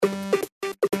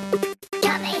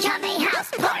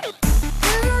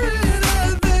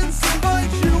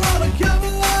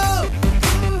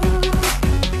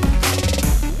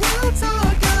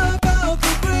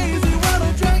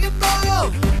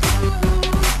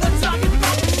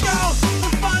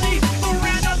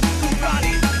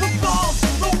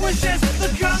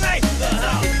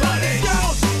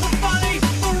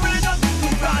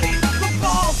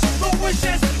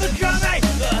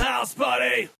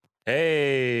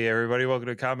everybody. Welcome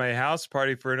to Kame House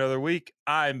Party for another week.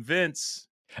 I'm Vince.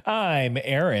 I'm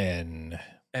Aaron.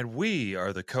 And we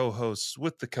are the co-hosts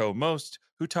with the co-most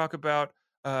who talk about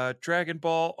Dragon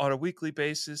Ball on a weekly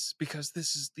basis because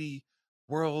this is the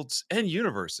world's and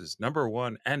universe's number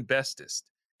one and bestest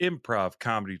improv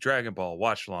comedy Dragon Ball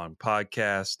watch-along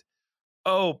podcast.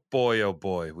 Oh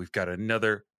boy, we've got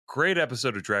another great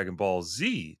episode of Dragon Ball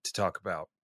Z to talk about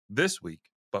this week.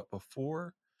 But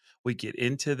before we get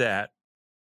into that,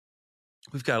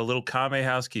 we've got a little Kame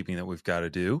housekeeping that we've got to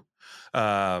do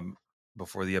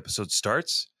before the episode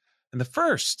starts. And the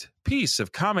first piece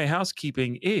of Kame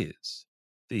housekeeping is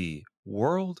the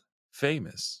world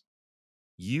famous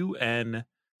UN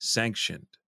sanctioned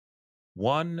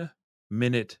 1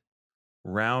 minute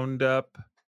roundup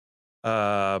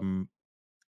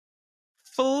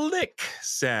flick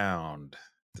sound.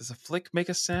 Does a flick make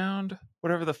a sound?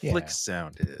 Whatever the flick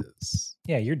sound is.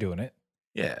 Yeah, you're doing it.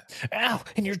 Yeah. Ow,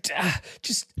 and you're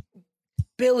just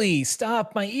Billy,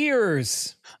 stop my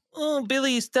ears. Oh,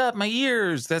 Billy, stop my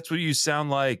ears. That's what you sound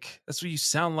like. That's what you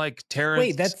sound like,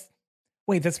 Terrence.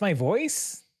 Wait, that's my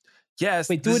voice? Yes.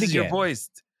 Wait, do it again. Your voice.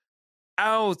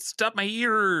 Ow, stop my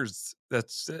ears.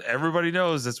 That's everybody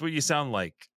knows that's what you sound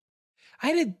like.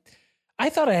 I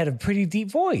thought I had a pretty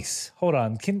deep voice. Hold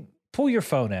on. Pull your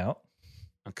phone out.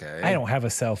 Okay. I don't have a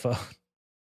cell phone.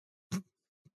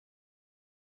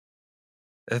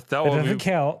 That doesn't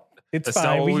count. It's that's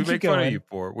fine. not what we make fun going. of you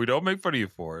for. We don't make fun of you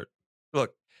for it.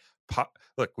 Look,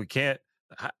 we can't.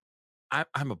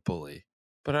 I'm a bully,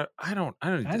 but I don't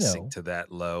need to sink to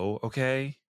that low.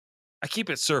 Okay, I keep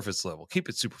it surface level, keep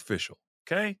it superficial.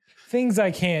 Okay, things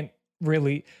I can't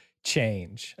really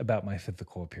change about my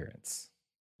physical appearance.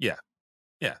 Yeah,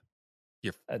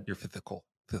 your physical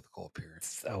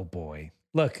appearance. Oh boy,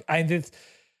 look, I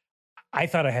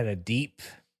thought I had a deep,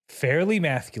 fairly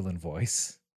masculine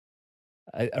voice,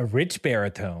 a rich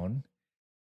baritone,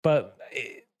 but.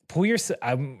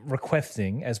 I'm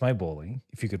requesting as my bully,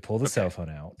 if you could pull the cell phone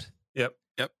out. Yep.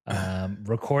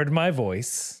 Record my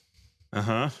voice.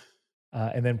 And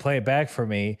then play it back for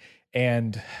me.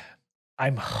 And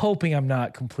I'm hoping I'm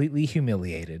not completely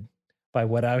humiliated by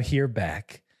what I hear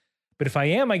back. But if I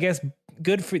am, I guess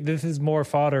this is more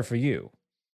fodder for you.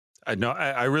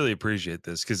 I really appreciate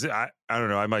this because I don't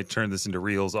know, I might turn this into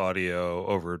Reels audio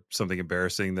over something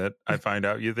embarrassing that I find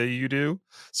out that you do.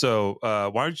 So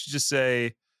why don't you just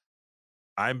say,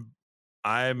 I'm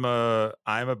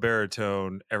a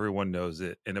baritone. Everyone knows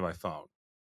it into my phone.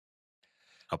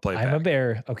 I'll play it back. I'm a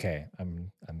bear. Okay.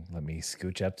 Let me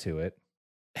scooch up to it.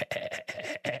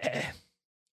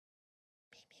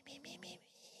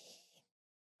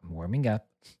 I'm warming up.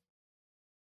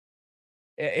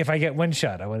 If I get one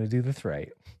shot, I want to do this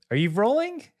right. Are you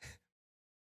rolling?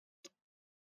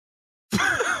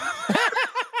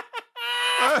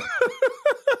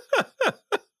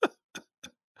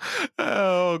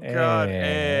 Oh God!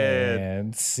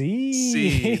 And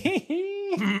see.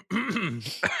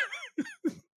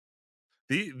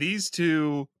 These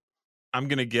two, I'm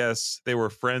gonna guess they were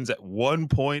friends at one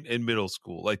point in middle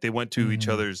school. Like they went to each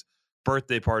other's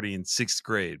birthday party in 6th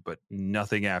grade, but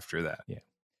nothing after that. Yeah,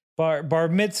 bar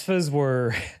mitzvahs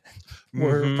were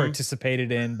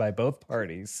participated in by both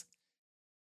parties.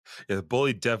 Yeah, the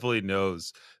bully definitely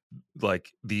knows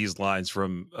like these lines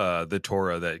from the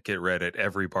Torah that get read at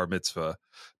every bar mitzvah.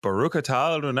 Baruch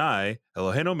atah Adonai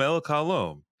Eloheinu melech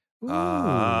haolam.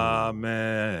 Amen.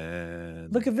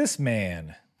 Look at this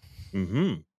man.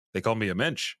 They call me a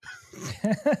mensch.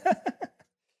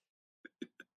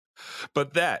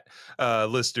 But that,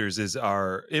 listeners, is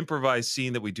our improvised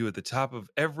scene that we do at the top of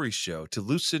every show to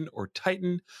loosen or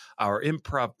tighten our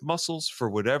improv muscles for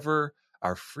whatever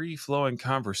our free-flowing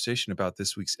conversation about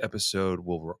this week's episode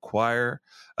will require.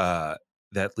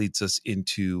 That leads us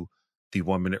into the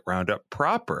 1 minute roundup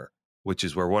proper, which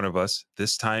is where one of us,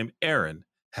 this time Aaron,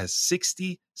 has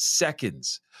 60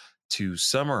 seconds to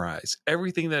summarize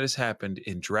everything that has happened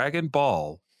in Dragon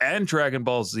Ball and Dragon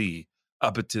Ball Z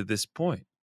up until this point.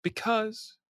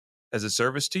 Because, as a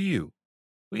service to you,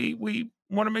 we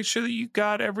want to make sure that you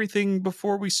got everything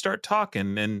before we start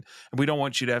talking, and we don't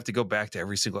want you to have to go back to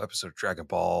every single episode of Dragon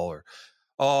Ball or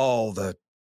all the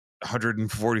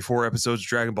 144 episodes of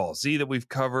Dragon Ball Z that we've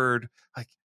covered. Like,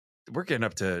 we're getting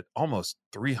up to almost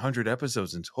 300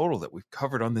 episodes in total that we've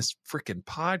covered on this freaking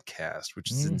podcast,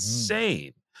 which is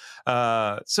insane.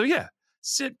 So yeah,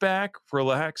 sit back,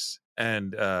 relax,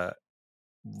 and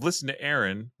listen to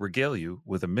Aaron regale you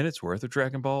with a minute's worth of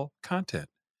Dragon Ball content.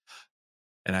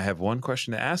 And I have one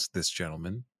question to ask this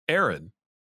gentleman. Aaron,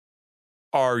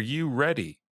 are you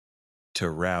ready to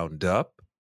round up?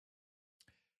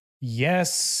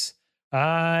 Yes,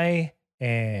 I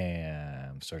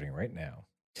And I'm starting right now.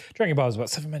 Dragon Ball is about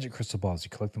 7 magic crystal balls. You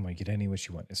collect them, you get any wish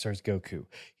you want. It starts Goku.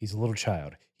 He's a little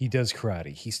child. He does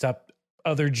karate. He stopped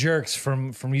other jerks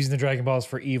from using the Dragon Balls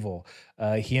for evil.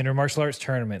 He entered martial arts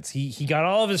tournaments. He got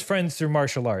all of his friends through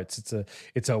martial arts.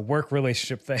 It's a work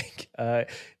relationship thing.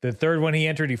 The third one he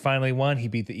entered, he finally won. He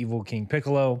beat the evil King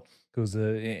Piccolo, who's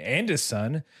and his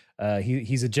son.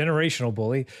 He's a generational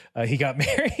bully. He got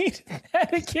married,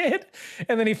 had a kid,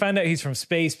 and then he found out he's from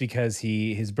space because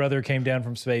his brother came down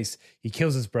from space. He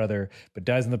kills his brother, but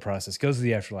dies in the process. Goes to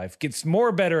the afterlife, gets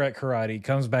more better at karate,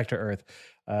 comes back to Earth.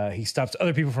 He stops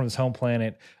other people from his home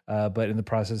planet, but in the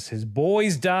process, his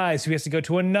boys die, so he has to go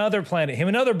to another planet. Him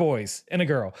and other boys and a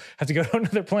girl have to go to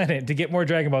another planet to get more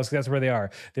Dragon Balls, because that's where they are.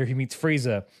 There he meets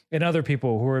Frieza and other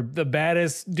people who are the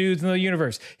baddest dudes in the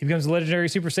universe. He becomes a legendary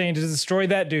Super Saiyan to destroy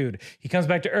that dude. He comes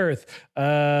back to Earth,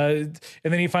 and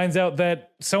then he finds out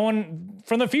that someone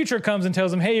from the future comes and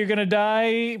tells him, hey, you're going to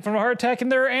die from a heart attack, and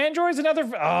there are androids and other...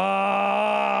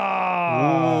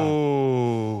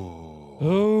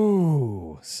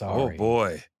 Ooh, sorry. Oh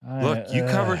boy! Look, you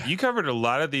covered a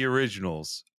lot of the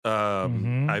originals.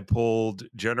 I pulled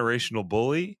Generational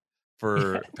Bully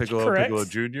for Piccolo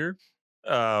Jr.,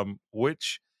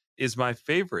 which is my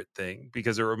favorite thing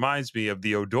because it reminds me of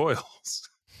the O'Doyles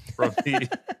from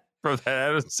that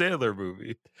Adam Sandler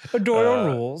movie. O'Doyle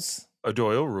rules.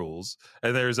 O'Doyle rules,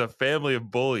 and there's a family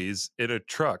of bullies in a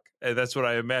truck, and that's what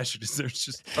I imagine. Is there's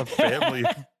just a family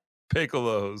of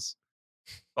Piccolos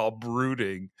all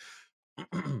brooding.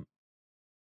 And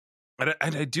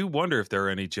I do wonder if there are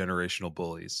any generational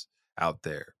bullies out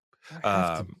there.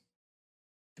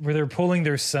 Where they're pulling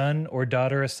their son or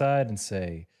daughter aside and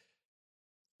say,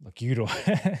 look, you're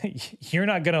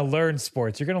not going to learn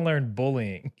sports. You're going to learn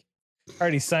bullying. I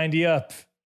already signed you up.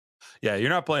 Yeah, you're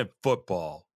not playing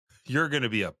football. You're going to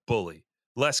be a bully.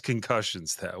 Less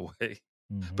concussions that way.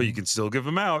 But you can still give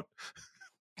them out.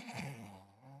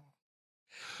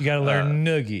 You got to learn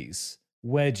noogies,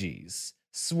 wedgies,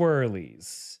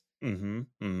 swirlies,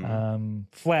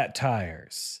 flat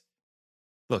tires.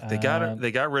 Look, they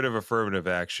got rid of affirmative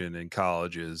action in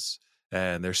colleges,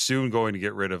 and they're soon going to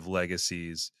get rid of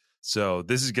legacies. So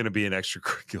this is going to be an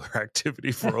extracurricular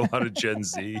activity for a lot of Gen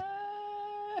Z.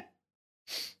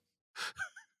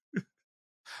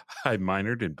 I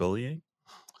minored in bullying.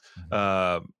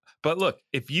 But look,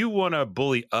 if you want to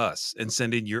bully us and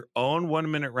send in your own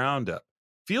 1-minute roundup,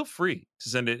 feel free to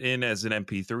send it in as an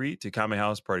MP3 to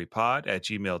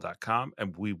kamehousepartypod@gmail.com,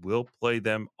 and we will play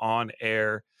them on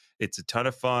air. It's a ton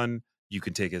of fun. You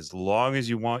can take as long as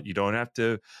you want. You don't have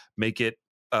to make it,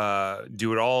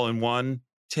 do it all in one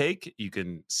take. You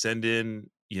can send in,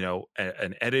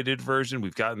 an edited version.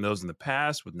 We've gotten those in the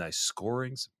past with nice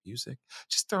scoring, some music,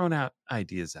 just throwing out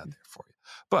ideas out there for you.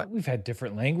 But we've had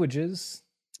different languages.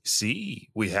 See,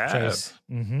 we have.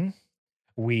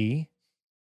 We.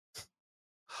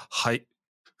 Height.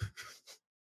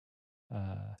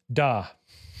 Da.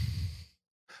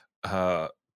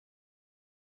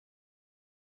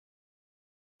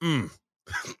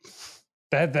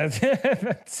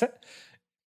 That's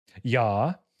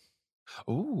yeah.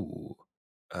 Ooh.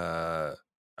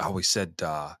 We said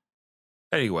da.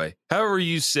 Anyway, however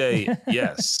you say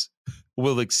yes,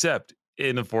 we'll accept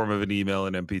in the form of an email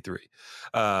and MP3.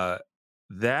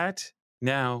 That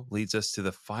now leads us to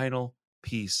the final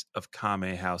piece of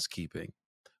Kame housekeeping,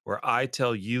 where I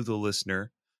tell you, the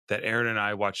listener, that Aaron and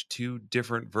I watched 2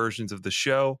 different versions of the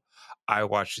show. I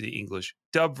watched the English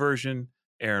dub version.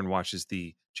 Aaron watches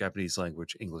the Japanese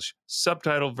language English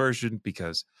subtitle version,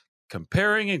 because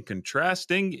comparing and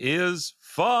contrasting is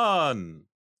fun.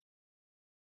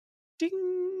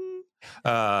 Ding.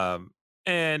 A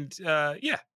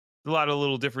lot of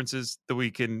little differences that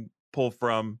we can pull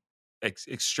from,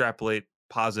 extrapolate,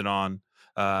 pause it on.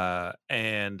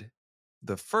 And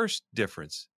the first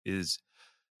difference is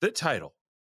the title.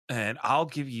 And I'll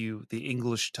give you the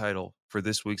English title for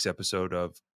this week's episode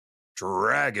of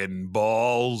Dragon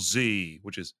Ball Z,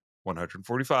 which is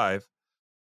 145,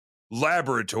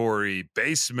 Laboratory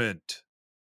Basement.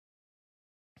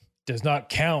 Does not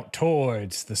count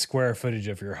towards the square footage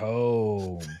of your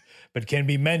home, but can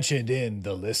be mentioned in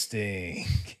the listing.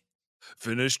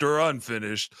 Finished or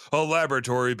unfinished, a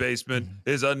laboratory basement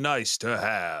is a nice to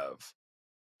have.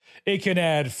 It can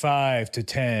add 5 to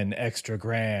 10 extra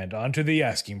grand onto the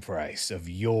asking price of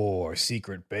your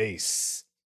secret base.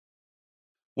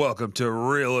 Welcome to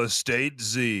Real Estate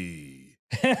Z.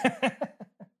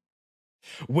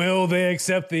 Will they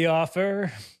accept the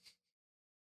offer?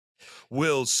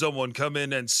 Will someone come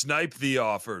in and snipe the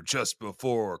offer just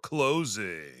before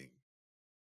closing?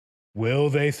 Will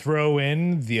they throw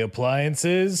in the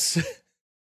appliances?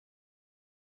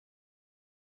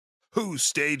 Who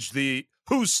staged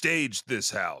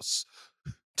this house?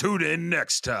 Tune in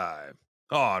next time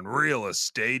on Real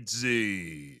Estate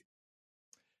Z.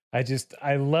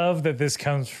 I love that this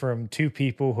comes from two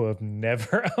people who have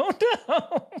never owned a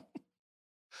home.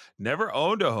 Never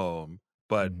owned a home,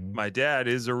 but my dad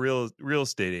is a real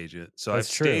estate agent. So That's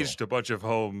I've staged a bunch of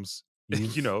homes,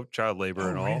 child labor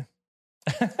and all.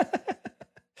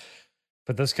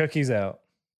 Put those cookies out.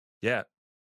 Yeah.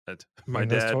 My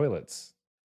dad. Those toilets.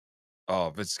 Oh,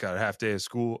 if it's got a half day of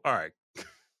school. All right.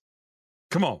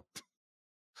 Come on.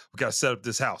 We got to set up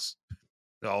this house.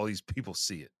 All these people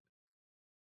see it.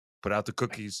 Put out the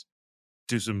cookies.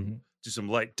 Do some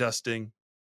light dusting.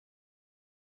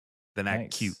 Then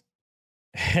act cute.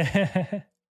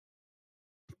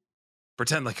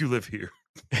 Pretend like you live here.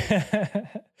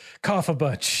 Cough a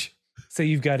bunch.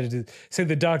 Say say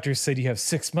the doctor said you have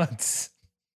 6 months.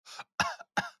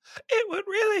 It would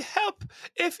really help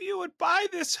if you would buy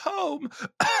this home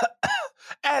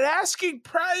at asking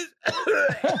price.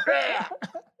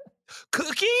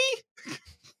 Cookie?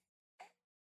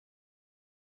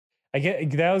 I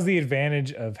get that was the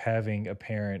advantage of having a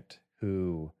parent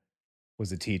who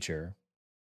was a teacher,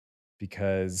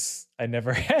 because I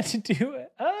never had to do it.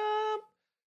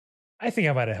 I think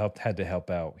I might have had to help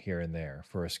out here and there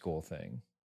for a school thing.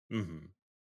 Mm-hmm.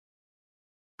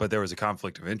 But there was a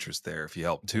conflict of interest there if you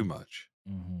helped too much.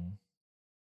 Mm-hmm.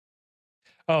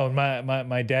 Oh,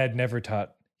 my dad never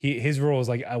taught. His rule was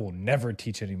like, I will never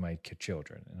teach any of my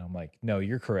children. And I'm like, no,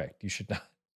 you're correct. You should not.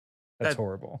 That's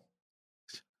horrible.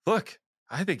 Look,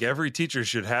 I think every teacher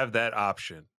should have that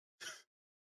option.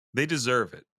 They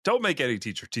deserve it. Don't make any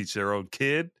teacher teach their own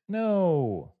kid.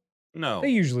 No. They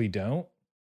usually don't.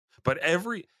 But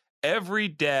every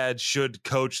dad should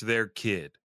coach their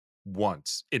kid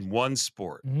once in one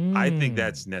sport. I think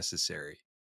that's necessary.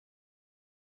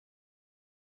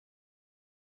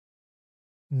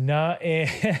 Not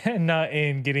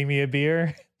in getting me a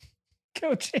beer,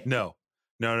 coaching. No.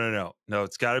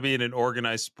 It's got to be in an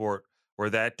organized sport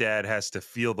where that dad has to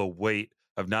feel the weight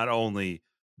of not only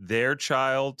their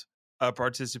child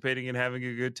participating and having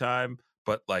a good time,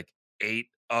 but like 8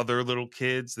 other little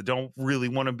kids that don't really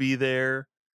want to be there.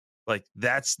 Like,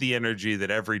 that's the energy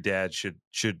that every dad should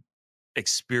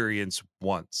experience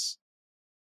once.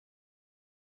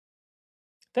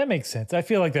 That makes sense. I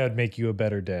feel like that would make you a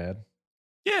better dad.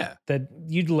 Yeah. That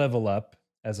you'd level up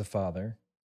as a father.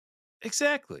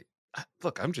 Exactly.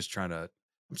 Look, I'm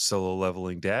solo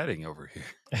leveling dadding over here.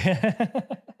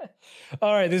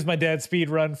 All right, this is my dad's speed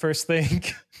run. First thing,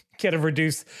 get a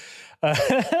reduce.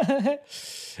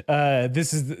 This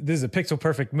is a pixel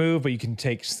perfect move, but you can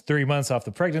take 3 months off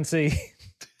the pregnancy.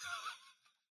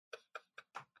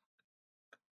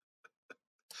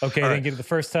 Okay, didn't get it the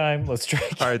first time. Let's try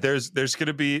again. All right, there's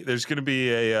gonna be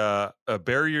a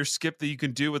barrier skip that you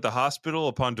can do with the hospital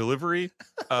upon delivery.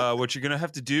 What you're gonna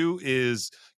have to do is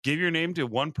give your name to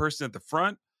one person at the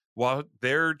front while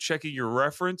they're checking your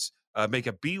reference. Make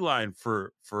a beeline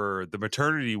for the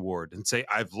maternity ward and say,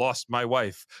 "I've lost my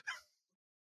wife."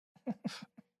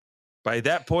 By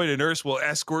that point, a nurse will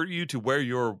escort you to where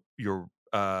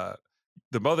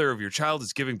the mother of your child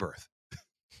is giving birth.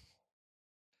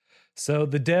 So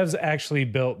the devs actually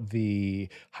built the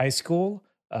high school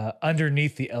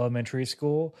underneath the elementary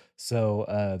school. So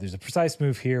there's a precise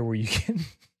move here where you can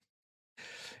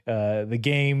the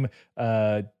game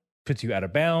puts you out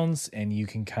of bounds and you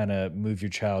can kind of move your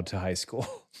child to high school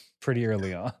pretty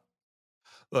early on.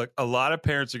 Look, a lot of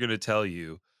parents are going to tell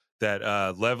you that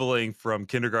leveling from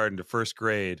kindergarten to first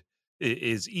grade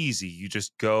is easy. You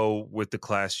just go with the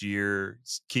class year,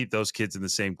 keep those kids in the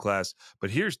same class. But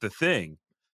here's the thing.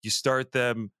 You start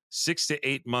them 6 to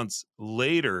 8 months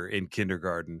later in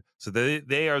kindergarten. So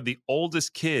they are the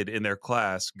oldest kid in their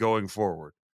class going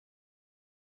forward.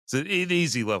 It's an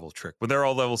easy level trick. When they're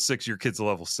all level 6, your kid's a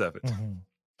level 7. Mm-hmm.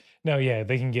 No, yeah,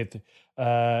 they can get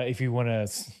if you want to,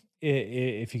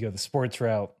 if you go the sports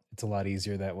route, it's a lot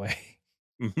easier that way.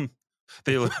 Mm-hmm.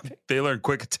 They learn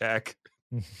quick attack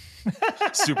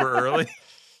super early.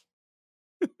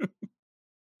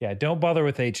 Yeah, don't bother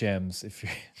with HMs if you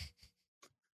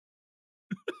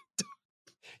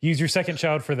use your second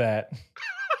child for that.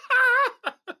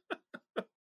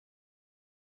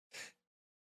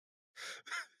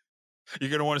 You're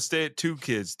going to want to stay at 2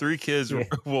 kids. 3 kids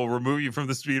will remove you from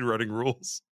the speed running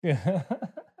rules. Yeah.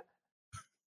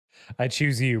 I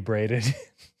choose you, braided.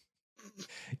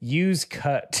 Use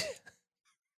cut.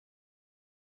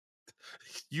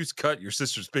 Use cut your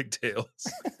sister's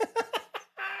pigtails.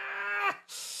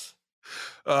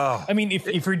 I mean,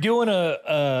 if you're doing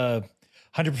a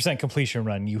 100% completion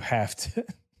run, you have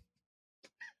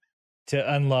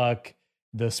to unlock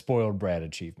the spoiled brat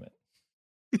achievement.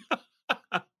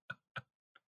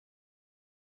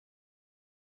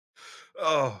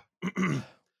 Oh.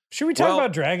 Should we talk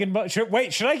about Dragon Ball? Should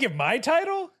I give my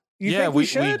title? You think we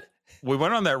should? We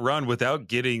went on that run without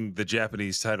getting the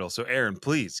Japanese title. So Aaron,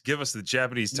 please give us the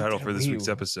Japanese title for this week's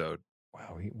episode.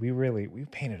 Wow, we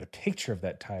painted a picture of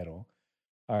that title.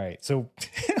 All right, so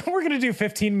we're going to do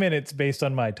 15 minutes based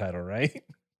on my title, right?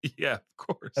 Yeah, of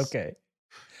course. Okay.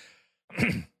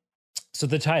 So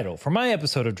the title for my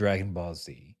episode of Dragon Ball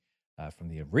Z, from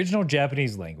the original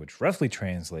Japanese language, roughly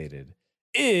translated,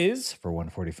 is, for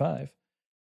 145,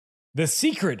 The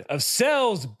Secret of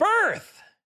Cell's Birth.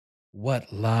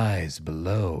 What lies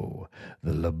below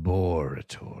the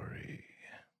laboratory?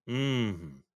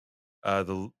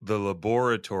 The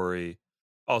laboratory,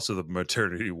 also the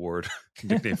maternity ward,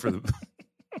 nickname for the.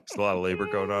 There's a lot of labor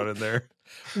going on in there.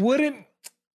 Would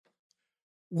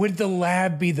the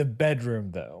lab be the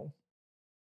bedroom though?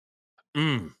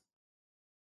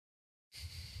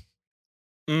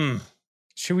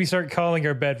 Should we start calling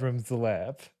our bedrooms the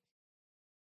lab?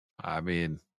 I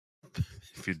mean,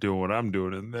 if you're doing what I'm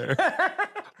doing in there, a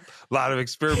lot of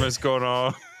experiments going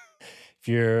on. If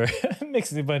you're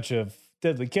mixing a bunch of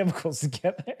deadly chemicals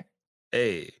together.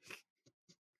 Hey.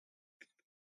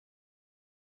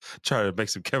 Trying to make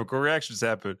some chemical reactions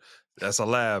happen. That's a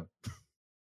lab.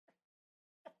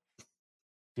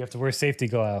 You have to wear safety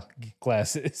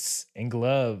glasses and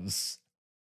gloves.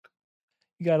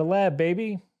 You got a lab,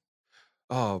 baby.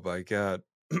 Oh my God.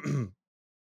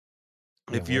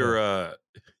 If you're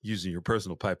using your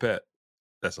personal pipette,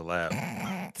 that's a lab.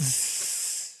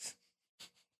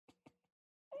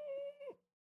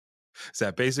 Is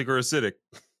that basic or acidic?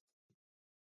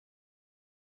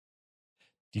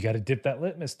 You got to dip that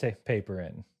litmus paper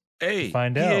in. Hey,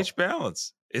 find pH out.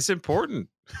 Balance. It's important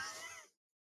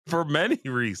for many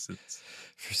reasons.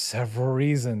 For several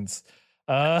reasons.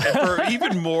 And for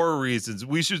even more reasons,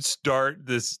 we should start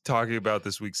this talking about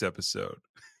this week's episode.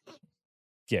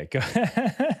 Yeah, go.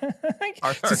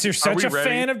 Since you're such a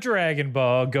fan of Dragon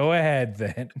Ball, go ahead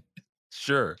then.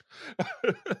 Sure.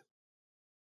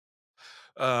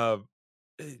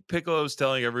 Piccolo's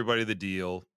telling everybody the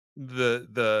deal.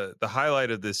 The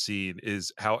highlight of this scene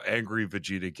is how angry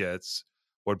Vegeta gets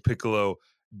when Piccolo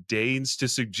deigns to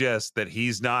suggest that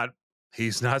he's not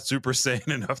Super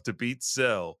Saiyan enough to beat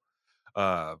Cell.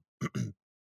 And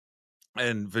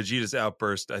Vegeta's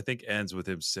outburst, I think, ends with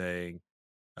him saying,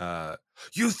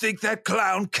 you think that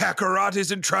clown Kakarot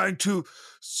isn't trying to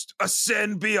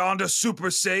ascend beyond a Super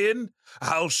Saiyan?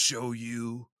 I'll show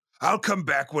you. I'll come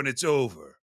back when it's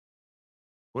over.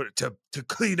 To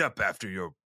clean up after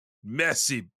your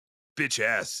messy bitch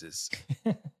asses.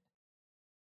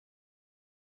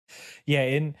 Yeah,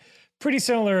 in pretty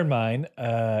similar in mine.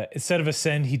 Instead of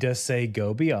ascend, he does say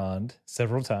go beyond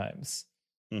several times.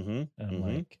 And I'm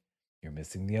like, you're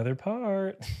missing the other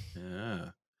part.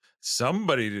 Yeah.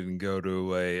 Somebody didn't go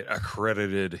to a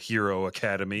accredited hero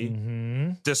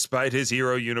academy despite his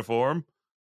hero uniform.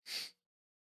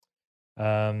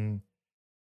 But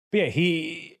yeah,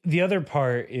 the other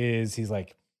part is he's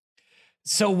like,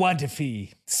 so what if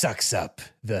he sucks up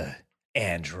the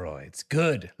androids?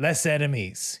 Good, less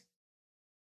enemies.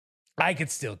 I could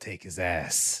still take his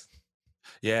ass.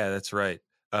 Yeah, that's right.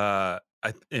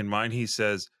 In mine, he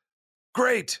says,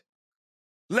 great.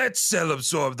 Let Cell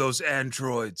absorb those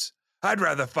androids. I'd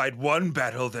rather fight one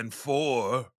battle than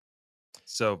 4.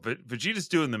 So Vegeta's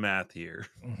doing the math here.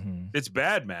 It's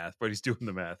bad math, but he's doing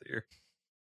the math here.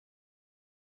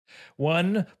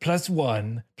 1 +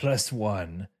 1 +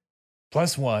 1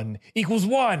 + 1 =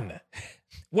 1.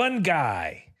 One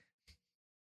guy.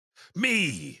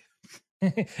 Me.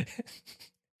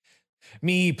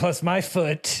 Me plus my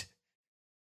foot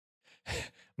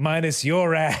minus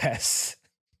your ass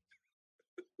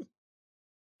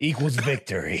equals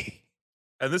victory.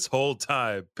 And this whole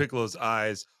time, Piccolo's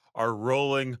eyes are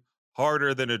rolling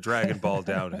harder than a Dragon Ball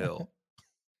downhill.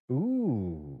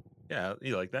 Ooh. Yeah,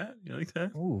 you like that? You like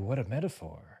that? Ooh, what a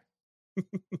metaphor.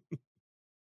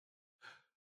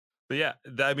 But yeah,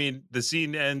 I mean, the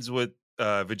scene ends with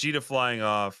Vegeta flying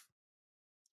off.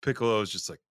 Piccolo is just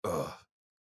like, ugh,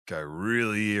 guy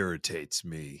really irritates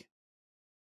me.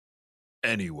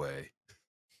 Anyway.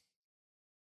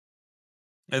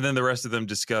 And then the rest of them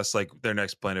discuss like their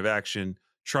next plan of action.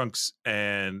 Trunks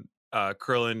and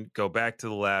Krillin go back to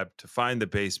the lab to find the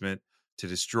basement to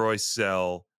destroy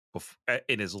Cell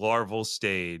in his larval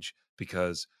stage,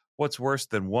 because what's worse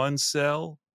than one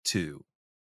cell? 2.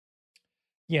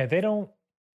 Yeah, they don't.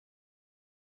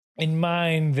 In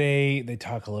mine, they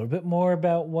talk a little bit more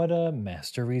about what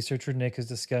Master Researcher Nick has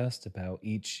discussed about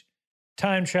each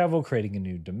time travel, creating a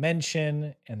new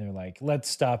dimension. And they're like, let's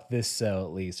stop this cell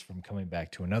at least from coming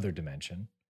back to another dimension.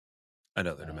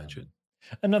 Another dimension.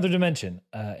 Another dimension.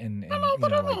 And you know,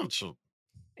 like,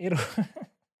 it'll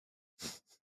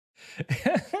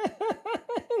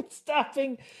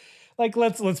stopping. Like,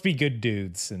 let's be good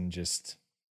dudes and just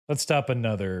let's stop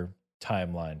another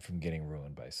timeline from getting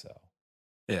ruined by Cell.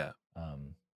 Yeah.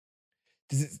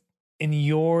 In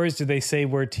yours, do they say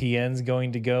where Tien's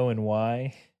going to go and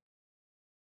why?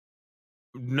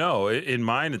 No, in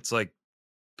mine, it's like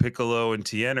Piccolo and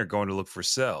Tien are going to look for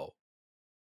Cell.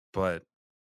 But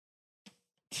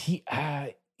he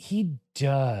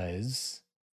does.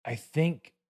 I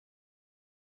think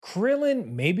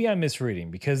Krillin, maybe I'm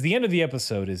misreading because the end of the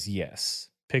episode is yes,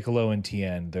 Piccolo and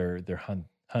Tien, they're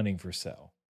hunting for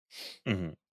Cell.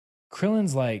 Mm-hmm.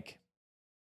 Krillin's like,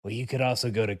 well, you could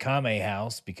also go to Kame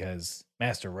House because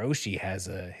Master Roshi has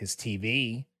his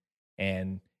TV,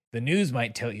 and the news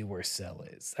might tell you where Cell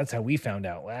is. That's how we found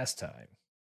out last time.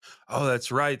 Oh,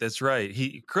 that's right. That's right.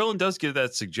 Krillin does give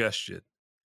that suggestion.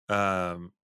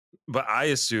 But I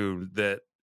assumed that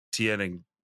Tien and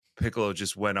Piccolo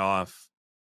just went off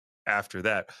after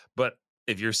that. But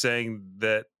if you're saying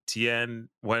that Tien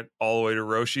went all the way to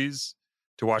Roshi's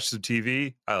to watch some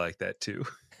TV, I like that too.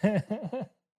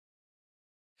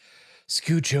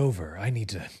 Scooch over. I need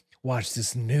to watch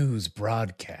this news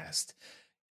broadcast.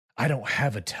 I don't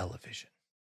have a television.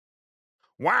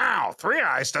 Wow, Three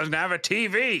Eyes doesn't have a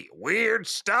TV. Weird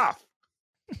stuff.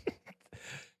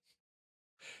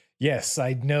 Yes,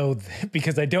 I know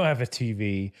because I don't have a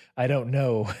TV. I don't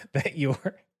know that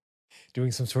you're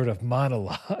doing some sort of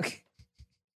monologue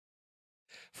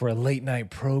for a late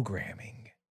night programming.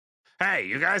 Hey,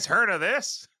 you guys heard of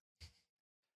this?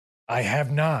 I have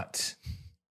not.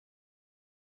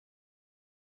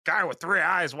 Guy with 3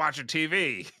 eyes watching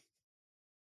TV.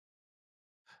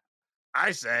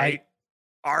 I say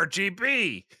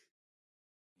RGB.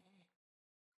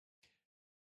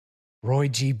 Roy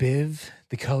G. Biv,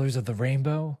 the colors of the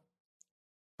rainbow.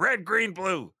 Red, green,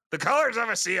 blue, the colors of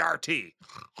a CRT.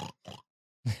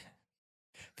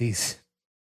 These.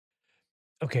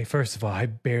 Okay, first of all, I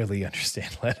barely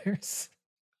understand letters.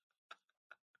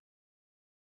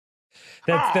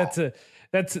 That's a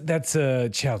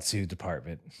Chaozu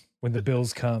department when the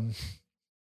bills come.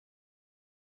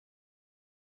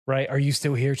 Right? Are you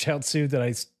still here, Chaozu? Did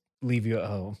I leave you at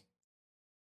home?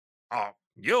 Oh,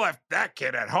 you left that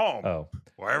kid at home. Oh,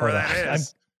 wherever that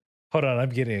is. Hold on, I'm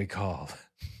getting a call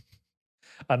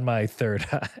on my third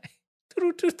eye.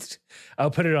 I'll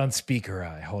put it on speaker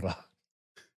eye. Hold on.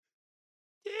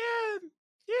 Yeah.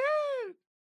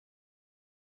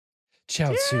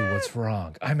 Chaozu, what's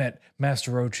wrong? I'm at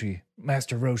Master Roshi.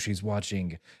 Master Roshi's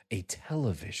watching a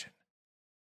television.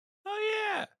 Oh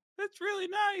yeah, that's really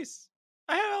nice.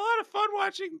 I had a lot of fun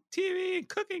watching TV and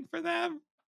cooking for them.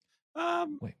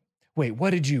 Wait,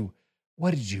 what did you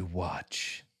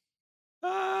watch?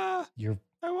 I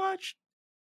watched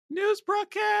news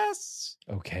broadcasts.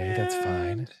 Okay, that's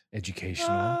fine.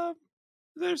 Educational.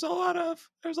 There's a lot of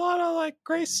like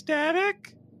gray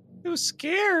static. It was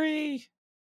scary.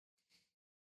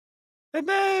 And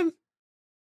then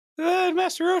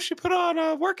Master Roshi put on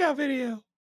a workout video.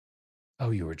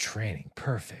 Oh, you were training.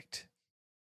 Perfect.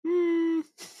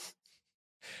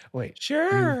 Wait.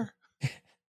 Sure.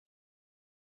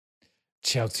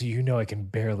 Chaozu, you know I can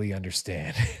barely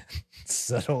understand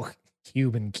subtle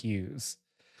human cues,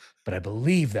 but I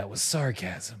believe that was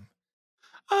sarcasm.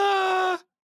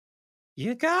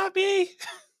 You got me.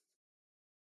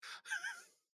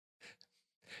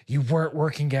 You weren't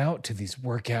working out to these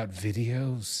workout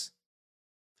videos?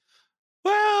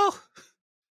 Well,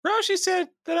 Roshi said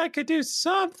that I could do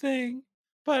something,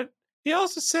 but he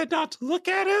also said not to look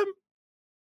at him.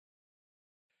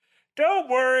 Don't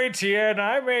worry, Tien.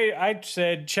 I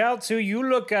said, Chaozu, you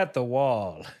look at the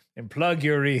wall and plug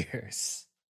your ears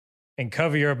and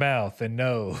cover your mouth and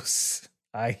nose.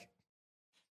 A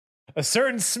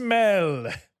certain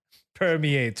smell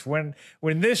permeates when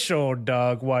this old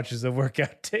dog watches a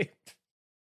workout tape.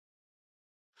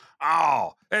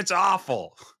 Oh, it's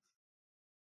awful.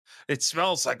 It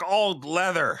smells like old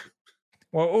leather.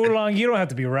 Well, Oolong, you don't have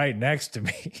to be right next to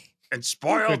me. And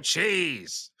spoiled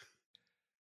cheese.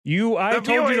 I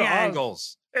told you to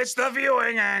angles. It's the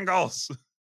viewing angles.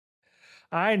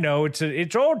 I know it's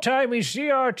old timey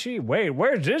CRT. Wait,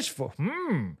 where's this for?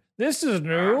 This is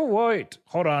new. Wait,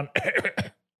 hold on.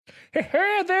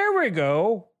 Hey, there we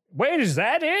go. Wait, is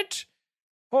that it?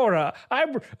 Hold on.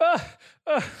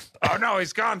 Oh no,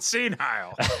 he's gone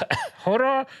senile. Hold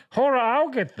on. I'll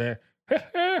get there.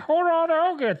 Hold on,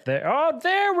 I'll get there. Oh,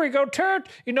 there we go.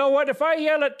 You know what? If I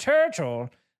yell at Turtle,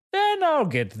 Then I'll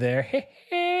get there.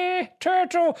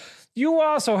 Turtle, you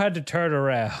also had to turn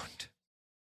around.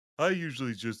 I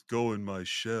usually just go in my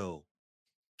shell.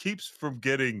 Keeps from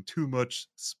getting too much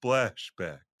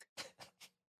splashback.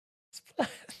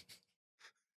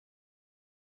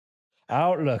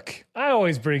 Outlook, I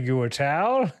always bring you a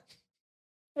towel.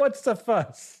 What's the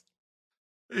fuss?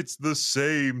 It's the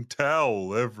same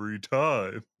towel every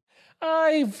time.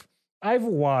 I've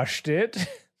washed it.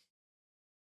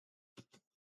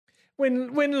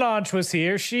 When Launch was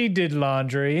here, she did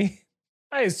laundry.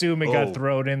 I assume it got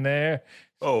thrown in there.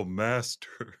 Oh,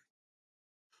 master.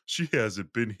 She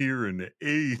hasn't been here in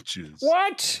ages.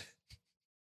 What?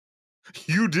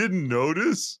 You didn't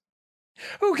notice?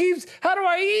 How do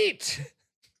I eat?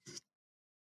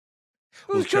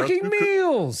 Who's cooking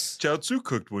meals? Chaozu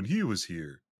cooked when he was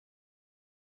here.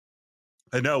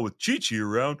 And now with Chi-Chi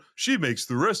around, she makes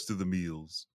the rest of the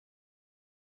meals.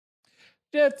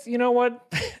 That's, you know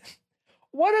what?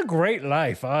 What a great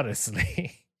life,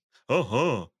 honestly.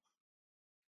 Uh-huh.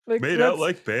 Made out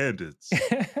like bandits.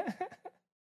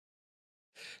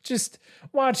 Just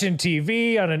watching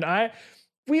TV on an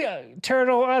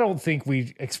Turtle, I don't think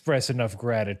we express enough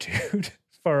gratitude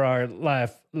for our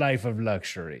life of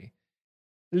luxury.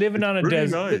 Living on a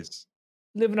desert, nice.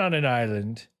 Living on an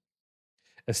island,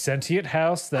 a sentient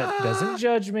house that doesn't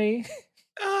judge me.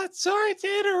 Sorry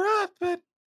to interrupt, but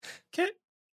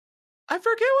I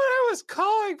forget what I was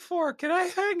calling for. Can I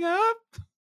hang up?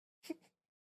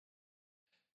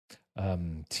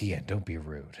 Tien, don't be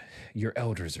rude. Your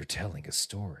elders are telling a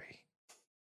story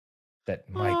that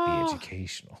might be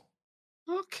educational.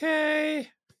 Okay.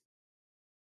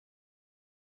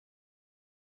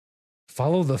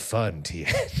 Follow the fun, Tien.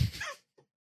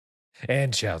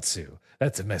 And Chaozu.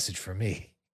 That's a message for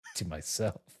me, to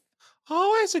myself.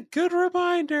 Always a good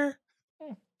reminder.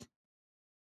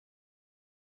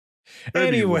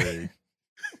 Anyway.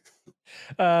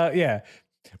 Yeah.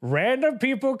 Random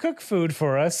people cook food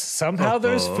for us. Somehow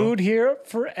there's food here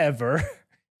forever.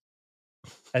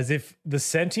 As if the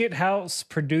sentient house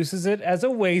produces it as a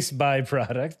waste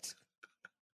byproduct.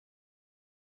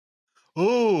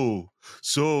 Oh,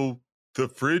 so the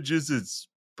fridge is its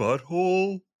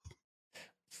butthole?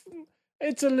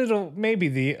 It's a little,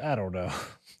 I don't know.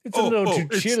 It's a little too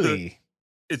chilly.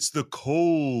 It's the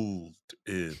cold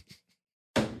in.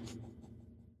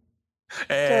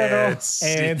 And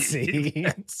see.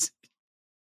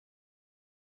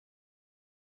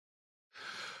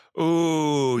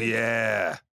 Oh,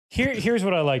 yeah. Here's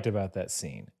what I liked about that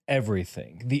scene.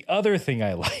 Everything. The other thing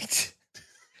I liked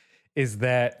is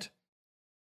that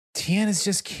Tien is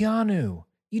just Keanu.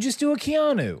 You just do a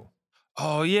Keanu.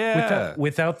 Oh, yeah.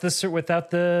 Without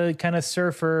the kind of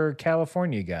surfer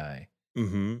California guy.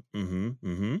 Yeah.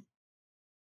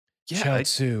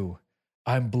 Chaozu,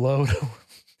 I'm blown.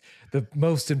 The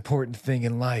most important thing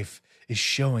in life is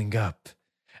showing up.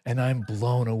 And I'm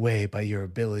blown away by your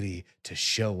ability to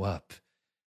show up,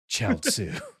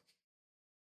 Chaozu.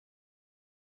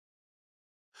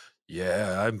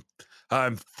 Yeah,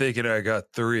 I'm thinking I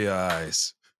got 3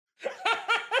 eyes.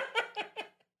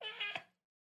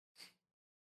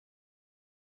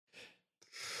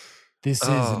 This is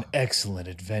an excellent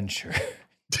adventure.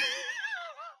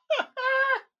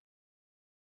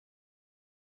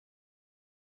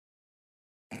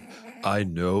 I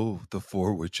know the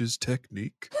 4 witches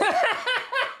technique.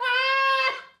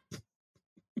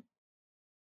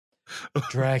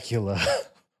 Dracula,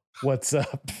 what's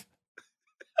up?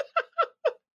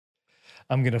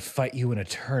 I'm going to fight you in a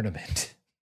tournament.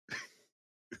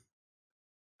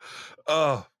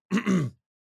 Oh.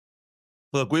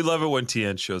 Look, we love it when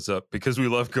Tien shows up because we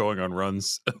love going on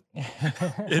runs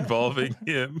involving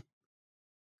him.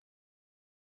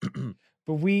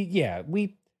 But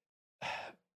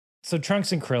so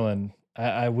Trunks and Krillin,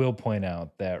 I will point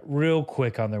out that real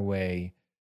quick on their way,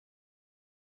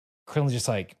 Krillin's just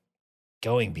like,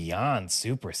 going beyond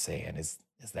Super Saiyan, is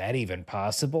that even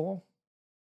possible?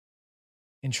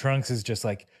 And Trunks is just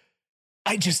like,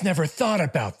 I just never thought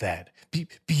about that.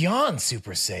 Beyond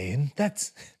Super Saiyan,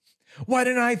 that's... Why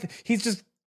didn't he's just...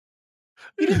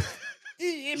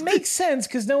 It makes sense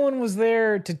because no one was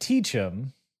there to teach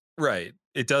him. Right.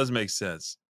 It does make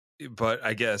sense. But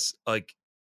I guess, like,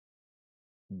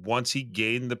 once he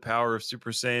gained the power of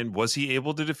Super Saiyan, was he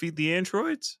able to defeat the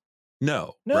androids?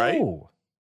 No. Right?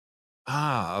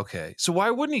 Okay. So why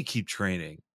wouldn't he keep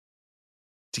training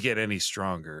to get any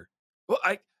stronger? Well,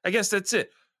 I guess that's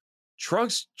it.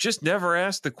 Trunks just never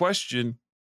asked the question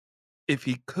if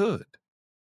he could.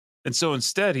 And so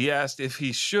instead, he asked if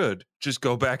he should just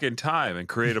go back in time and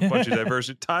create a bunch of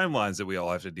divergent timelines that we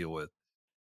all have to deal with.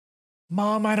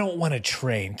 Mom, I don't want a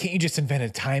train. Can't you just invent a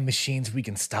time machine so we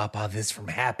can stop all this from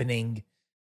happening?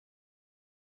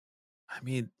 I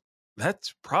mean,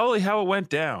 that's probably how it went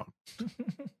down.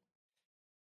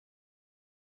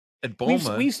 And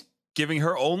Bulma giving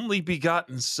her only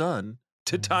begotten son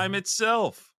to time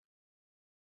itself.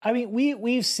 I mean,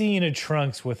 we've seen a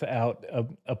Trunks without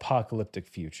an apocalyptic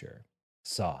future.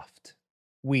 Soft,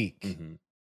 weak,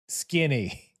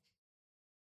 skinny.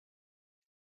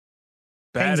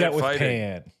 Bad hangs at out with fighting.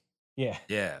 Pan. Yeah.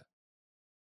 Yeah.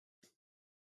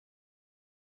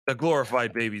 A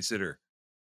glorified babysitter.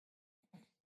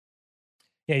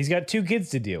 Yeah, he's got 2 kids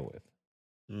to deal with.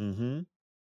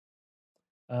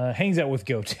 Hangs out with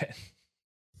Goten.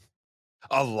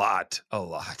 A lot.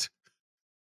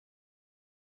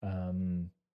 And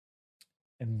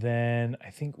then I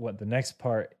think the next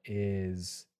part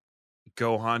is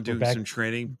Gohan doing some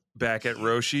training back at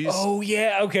Roshi's. Oh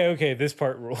yeah, okay. This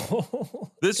part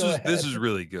rule. This is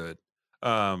really good.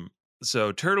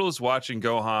 So Turtle is watching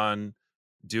Gohan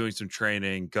doing some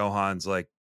training. Gohan's like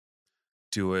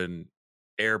doing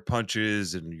air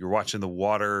punches, and you're watching the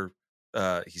water.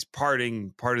 He's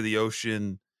parting part of the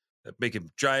ocean,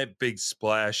 making giant big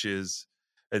splashes,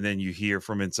 and then you hear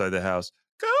from inside the house,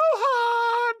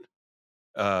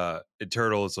 Gohan! And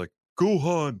Turtle is like,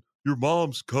 Gohan, your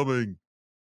mom's coming.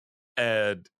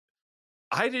 And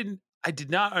I didn't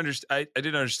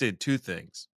understand 2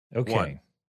 things. Okay. 1,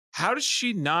 how does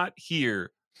she not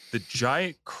hear the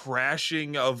giant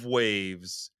crashing of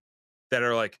waves that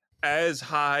are like as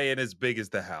high and as big as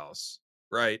the house,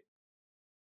 right?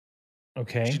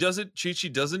 Okay. She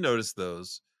doesn't notice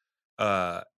those.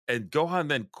 And Gohan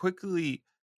then quickly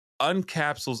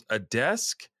uncapsules a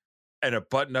desk and a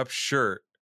button-up shirt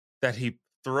that he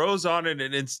throws on in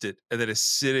an instant, and that is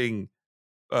sitting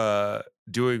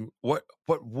doing what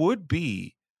would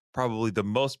be probably the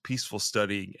most peaceful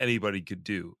studying anybody could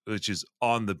do, which is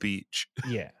on the beach.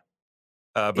 Yeah.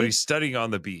 But he's studying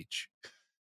on the beach.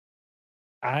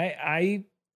 I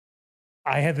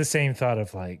had the same thought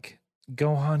of like,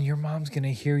 Gohan, your mom's going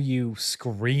to hear you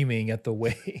screaming at the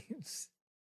waves.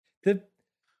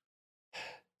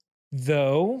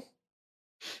 Though,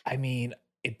 I mean,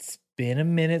 it's been a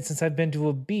minute since I've been to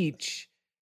a beach,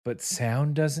 but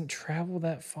sound doesn't travel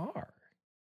that far.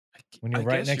 When you're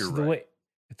right next to the wave,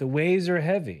 if the waves are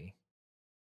heavy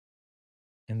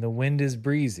and the wind is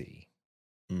breezy,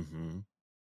 and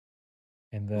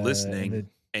the listening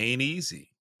ain't easy.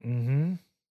 On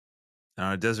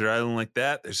a desert island like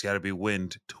that, there's got to be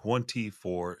wind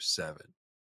 24/7.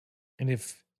 And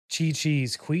if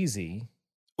Chi-Chi's queasy,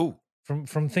 ooh, from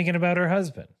thinking about her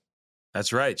husband.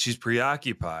 That's right. She's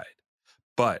preoccupied.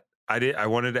 But I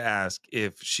wanted to ask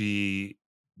if she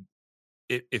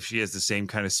has the same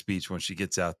kind of speech when she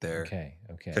gets out there. Okay.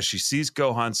 Because she sees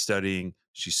Gohan studying.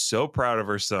 She's so proud of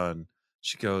her son.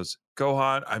 She goes,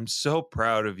 Gohan, I'm so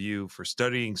proud of you for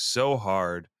studying so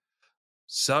hard.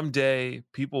 Someday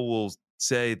people will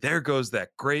say, there goes that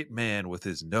great man with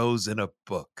his nose in a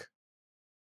book.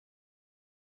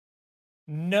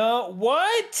 No,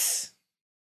 what?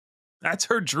 That's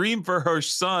her dream for her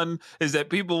son, is that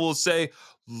people will say,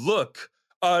 look,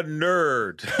 a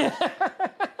nerd.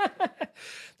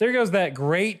 There goes that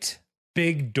great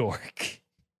big dork.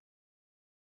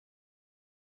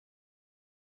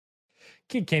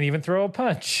 Kid can't even throw a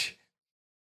punch.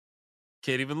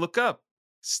 Can't even look up.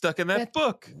 Stuck in that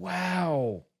book.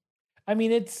 Wow. I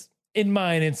mean, it's in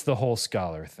mine, it's the whole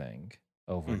scholar thing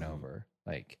over and over.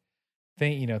 Like,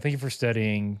 thank you for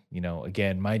studying.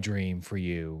 Again, my dream for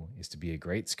you is to be a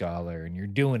great scholar, and you're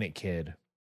doing it, kid.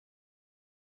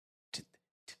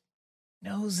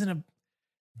 Nose in a.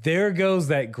 There goes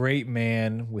that great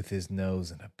man with his nose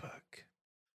in a book.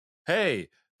 Hey,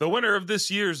 the winner of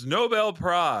this year's Nobel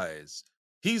Prize.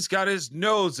 He's got his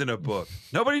nose in a book.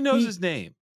 Nobody knows his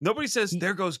name. Nobody says,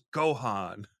 there goes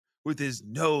Gohan with his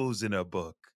nose in a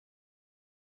book.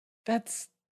 That's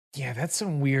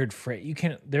some weird phrase.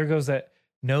 There goes that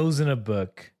nose in a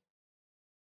book.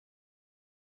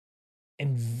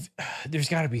 And there's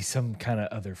got to be some kind of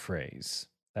other phrase.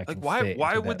 Like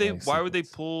why would they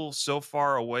pull so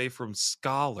far away from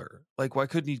scholar? Like, why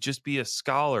couldn't he just be a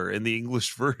scholar in the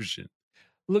English version?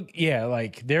 Look, yeah,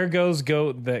 like there goes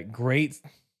that great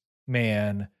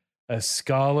man, a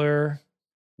scholar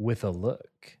with a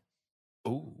look.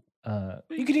 Ooh.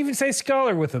 You could even say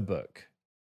scholar with a book.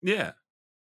 Yeah.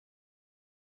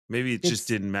 Maybe it just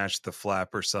didn't match the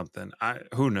flap or something.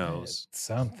 Who knows?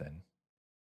 Something.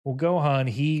 Well, Gohan,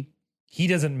 he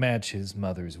doesn't match his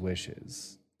mother's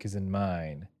wishes, because in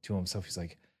mine, to himself, he's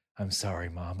like, I'm sorry,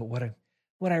 Mom, but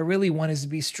what I really want is to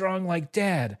be strong like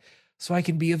Dad, so I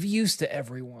can be of use to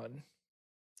everyone.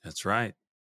 That's right.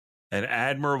 An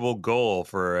admirable goal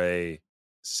for a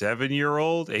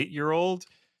 7-year-old, 8-year-old.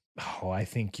 Oh, I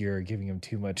think you're giving him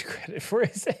too much credit for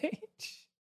his age.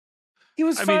 He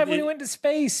was 5 when he went to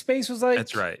space. Space was like...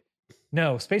 That's right.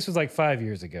 No, space was like 5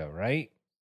 years ago, right?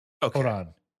 Okay. Hold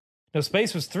on. No,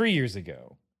 space was 3 years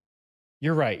ago.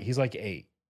 You're right. He's like 8,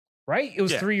 right? It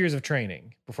was 3 years of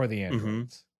training before the androids.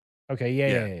 Mm-hmm. Okay,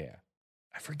 yeah.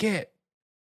 I forget.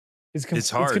 It's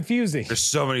hard. It's confusing. There's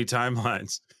so many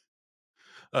timelines.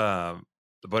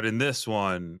 But in this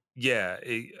one,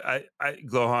 Gohan's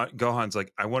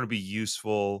like, I want to be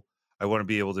useful. I want to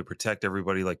be able to protect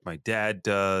everybody like my dad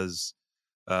does.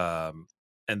 And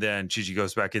then Chi-Chi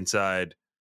goes back inside,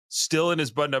 still in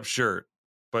his button-up shirt,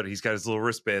 but he's got his little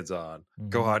wristbands on. Mm-hmm.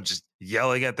 Gohan just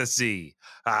yelling at the sea.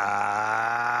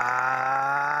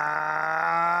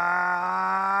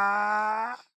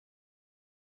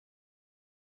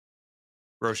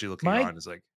 Roshi looking on is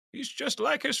like, he's just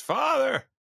like his father.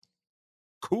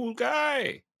 Cool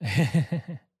guy.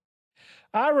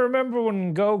 I remember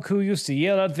when Goku used to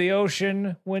yell at the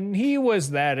ocean when he was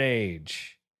that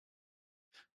age.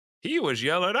 He was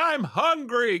yelling, I'm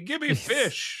hungry. Give me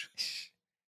fish.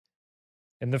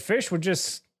 And the fish would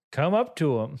just come up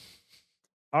to him,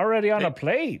 already on a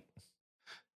plate.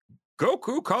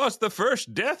 Goku caused the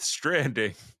first Death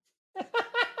Stranding.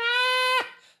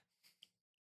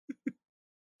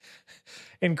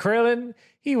 And Krillin,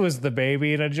 he was the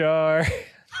baby in a jar.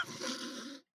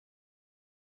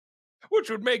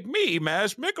 Which would make me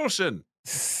Mads Mikkelsen.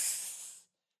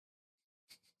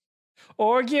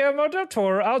 Or Guillermo del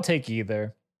Toro. I'll take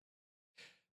either.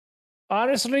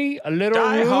 Honestly, a little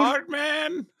Die rude. Hard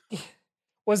Man.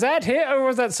 Was that him or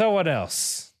was that someone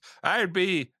else? I'd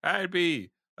be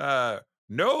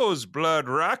Nose Blood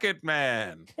Rocket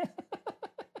Man.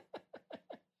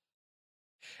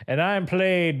 And I'm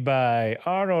played by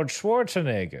Arnold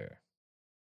Schwarzenegger.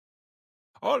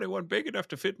 Only one big enough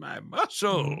to fit my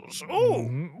muscles.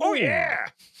 Oh yeah.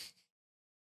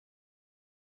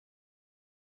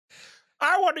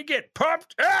 I want to get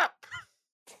pumped up.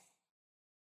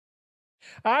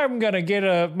 I'm going to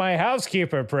get my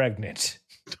housekeeper pregnant.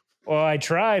 Well, I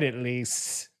tried at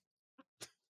least.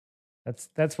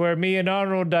 That's where me and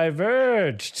Arnold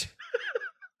diverged.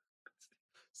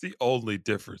 It's the only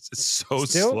difference. It's so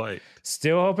slight.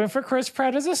 Still hoping for Chris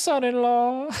Pratt as a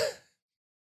son-in-law.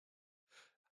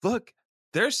 Look,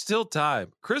 there's still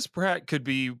time. Chris Pratt could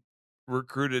be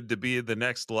recruited to be in the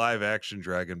next live-action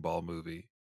Dragon Ball movie.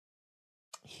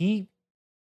 Who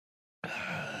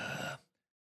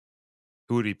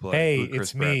would he play? Hey,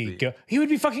 it's me. He would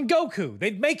be fucking Goku.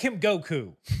 They'd make him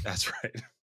Goku. That's right.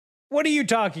 What are you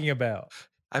talking about?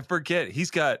 I forget.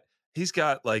 He's got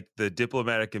like the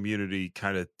diplomatic immunity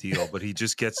kind of deal, but he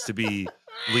just gets to be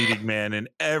leading man in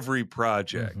every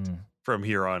project from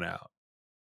here on out.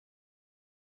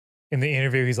 In the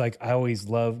interview, he's like, I always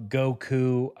loved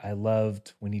Goku. I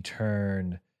loved when he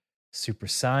turned Super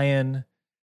Saiyan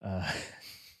and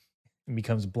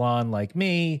becomes blonde like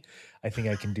me. I think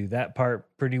I can do that part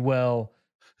pretty well.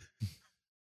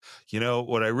 You know,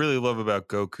 what I really love about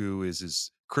Goku is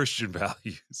his Christian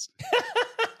values.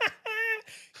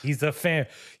 He's a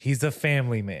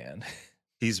family man.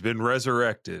 He's been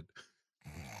resurrected.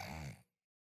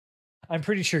 I'm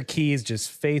pretty sure Ki is just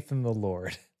faith in the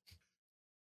Lord.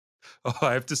 Oh,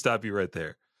 I have to stop you right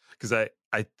there because I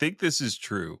think this is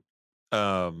true,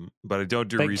 but I don't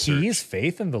do research. Ki is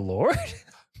faith in the Lord?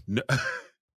 No,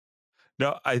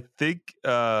 I think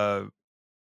was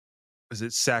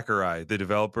it Sakurai, the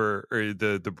developer or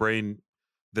the brain,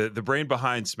 the brain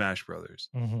behind Smash Brothers.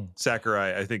 Mm-hmm.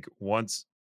 Sakurai, I think, once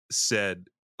said,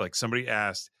 like, somebody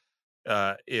asked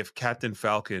if Captain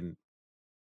Falcon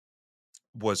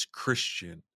was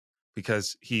Christian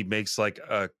because he makes like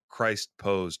a Christ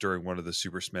pose during one of the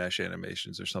Super Smash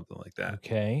animations or something like that.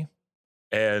 Okay.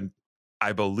 And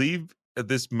I believe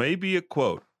this may be a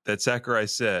quote that Sakurai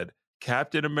said,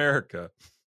 Captain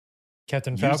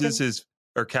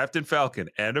Falcon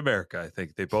and America, I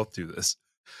think they both do this.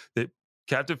 That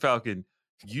Captain Falcon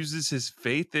uses his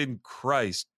faith in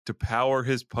Christ to power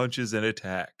his punches and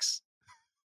attacks.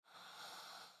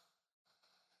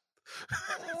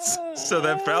 So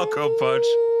that Falco punch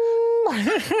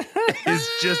is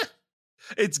just,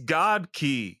 it's God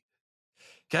Ki.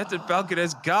 Captain Falcon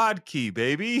has God Ki,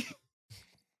 baby.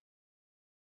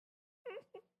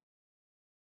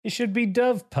 It should be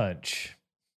Dove Punch,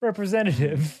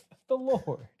 representative of the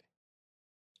Lord.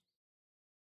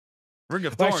 Ring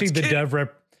of Thorns. Actually, the dove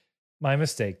my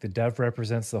mistake. The dove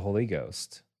represents the Holy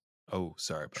Ghost. Oh,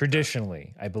 sorry.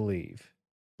 Traditionally, I believe.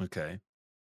 Okay.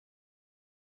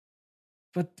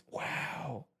 But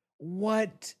wow,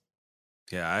 what?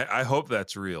 Yeah, I hope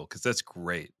that's real because that's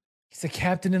great. He's a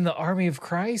captain in the army of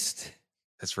Christ.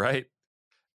 That's right.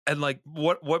 And like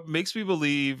what makes me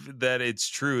believe that it's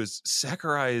true is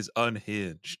Sakurai is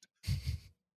unhinged.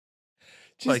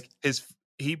 Like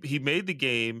he made the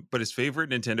game, but his favorite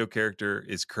Nintendo character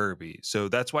is Kirby. So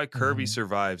that's why Kirby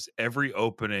survives every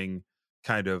opening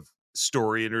kind of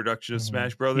story introduction of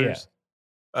Smash Brothers.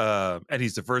 Yeah. And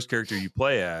he's the first character you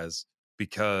play as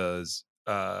because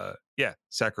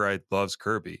Sakurai loves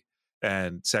Kirby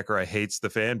and Sakurai hates the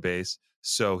fan base.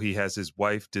 So he has his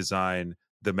wife design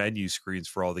the menu screens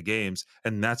for all the games,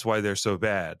 and that's why they're so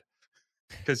bad.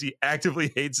 Because he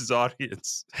actively hates his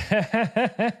audience.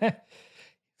 Like,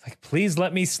 please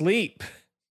let me sleep.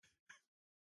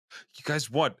 You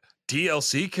guys want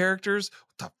DLC characters?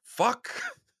 What the fuck?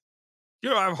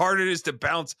 You know how hard it is to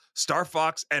bounce Star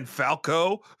Fox and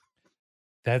Falco?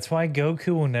 That's why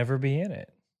Goku will never be in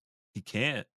it. He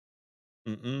can't.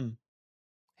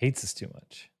 Hates us too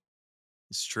much.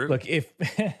 It's true. Look, if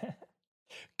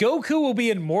Goku will be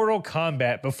in Mortal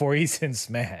Kombat before he's in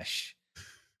Smash.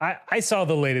 I saw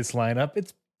the latest lineup.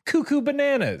 It's cuckoo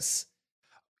bananas.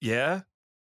 Yeah.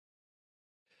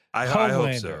 I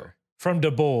hope so. From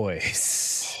Du Bois.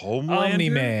 Homelander?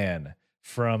 Omni-Man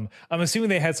from, I'm assuming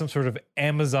they had some sort of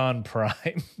Amazon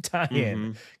Prime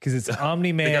tie-in because it's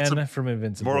Omni-Man from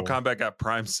Invincible. Mortal Kombat got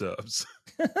Prime subs.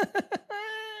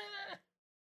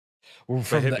 We're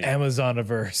from the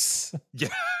Amazoniverse. Yeah.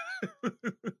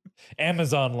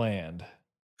 Amazon land.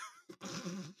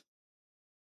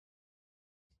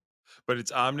 But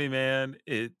it's Omni-Man.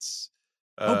 It's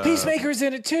Peacemaker's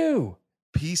in it too.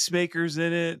 Peacemaker's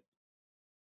in it.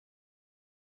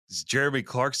 Is Jeremy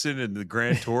Clarkson and the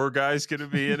Grand Tour guys going to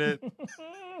be in it?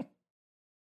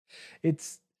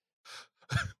 It's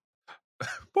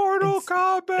Mortal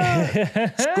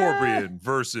Kombat. Scorpion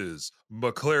versus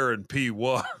McLaren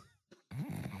P1.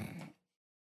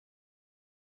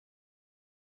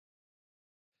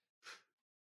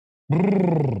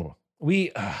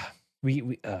 We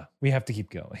have to keep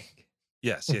going.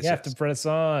 Yes. We have to press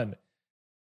on.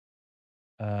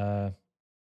 Dr.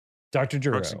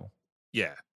 Duro.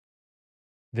 Yeah.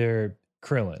 They're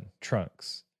Krillin,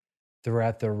 Trunks. They're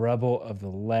at the rubble of the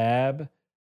lab.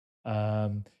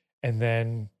 And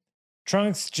then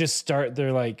Trunks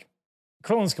they're like,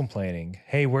 Krillin's complaining,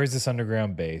 hey, where's this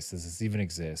underground base? Does this even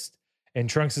exist? And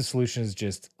Trunks' solution is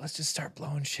let's just start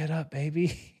blowing shit up,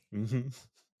 baby.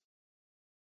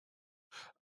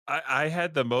 I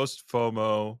had the most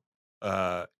FOMO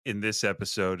in this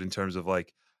episode in terms of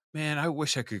like, man, I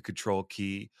wish I could control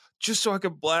Ki just so I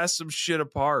could blast some shit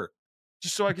apart.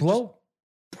 Just so I could I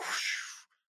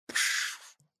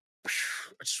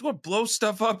just want to blow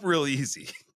stuff up real easy.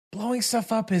 Blowing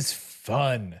stuff up is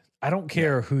fun. I don't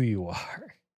care who you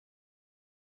are.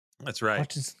 That's right.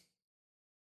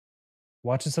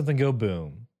 Watching something go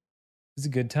boom is a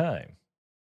good time.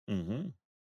 And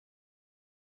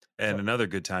another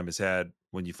good time is had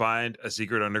when you find a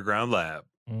secret underground lab.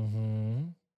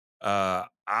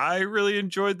 I really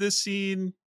enjoyed this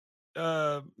scene,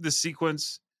 this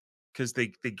sequence, because they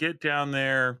get down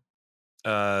there,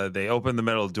 they open the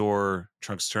metal door,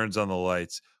 Trunks turns on the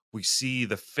lights. We see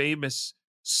the famous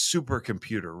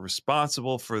supercomputer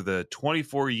responsible for the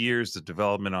 24 years of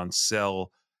development on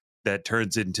Cell that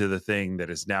turns into the thing that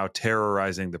is now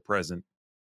terrorizing the present.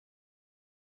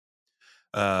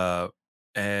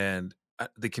 And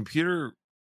the computer,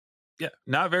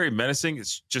 not very menacing.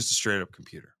 It's just a straight up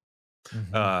computer.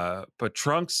 But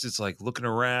Trunks is like looking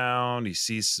around. He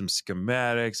sees some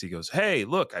schematics. He goes, hey,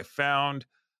 look, I found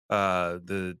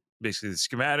the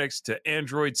schematics to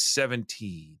Android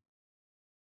 17.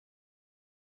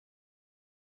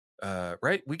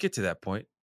 Right? We get to that point.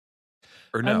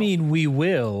 Or no? I mean, we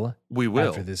will. We will.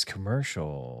 After this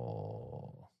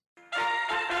commercial.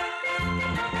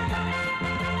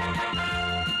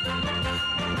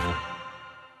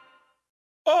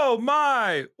 Oh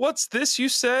my! What's this you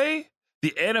say?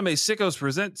 The Anime Sickos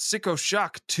present Sicko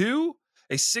Shock 2,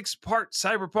 a 6-part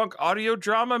cyberpunk audio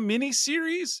drama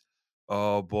miniseries.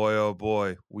 Oh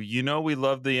boy! We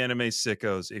love the Anime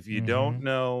Sickos. If you don't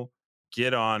know,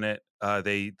 get on it.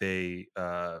 They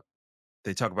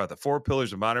talk about the 4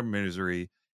 pillars of modern misery: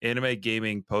 anime,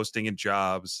 gaming, posting, and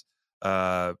jobs.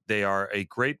 They are a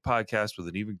great podcast with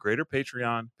an even greater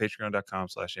Patreon.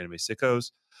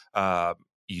 Patreon.com/AnimeSickos.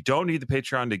 You don't need the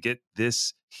Patreon to get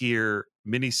this here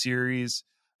miniseries.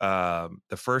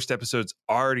 The first episode's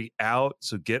already out,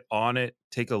 so get on it.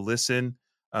 Take a listen.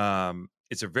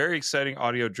 It's a very exciting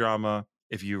audio drama.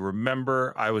 If you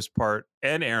remember, I was part,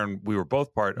 and Aaron, we were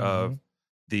both part of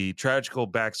the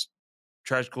tragical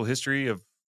history of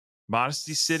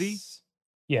Modesty City.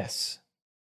 Yes.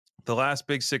 the last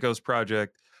big Sickos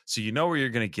project. So you know where you're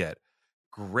going to get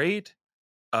great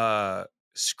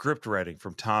script writing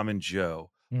from Tom and Joe,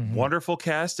 wonderful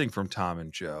casting from Tom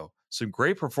and Joe, some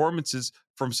great performances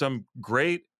from some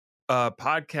great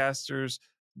podcasters,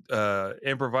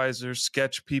 improvisers,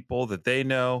 sketch people that they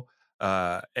know,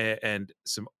 and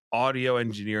some audio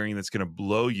engineering that's going to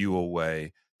blow you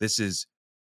away. This is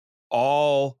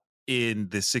all in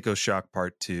the Sicko Shock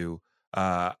Part 2.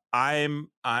 I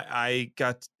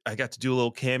got to do a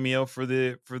little cameo for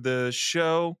the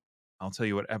show. I'll tell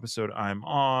you what episode I'm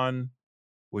on,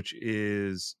 which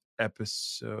is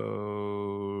episode.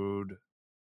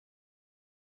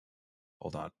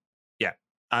 Hold on. Yeah,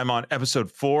 I'm on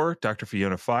episode 4, Dr.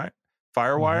 Fiona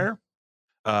Firewire.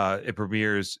 It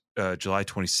premieres July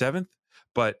 27th,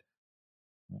 but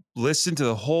listen to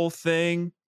the whole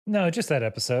thing. No, just that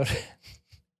episode.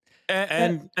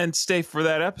 and stay for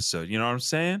that episode. You know what I'm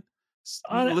saying?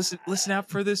 Listen out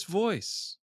for this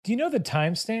voice. Do you know the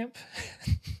timestamp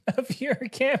of your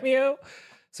cameo?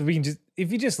 So we can just,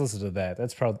 if you just listen to that,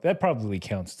 that probably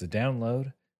counts as a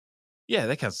download. Yeah,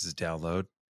 that counts as a download.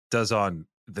 Does on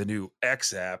the new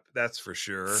X app, that's for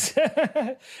sure.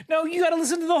 No, you got to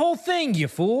listen to the whole thing, you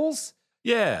fools.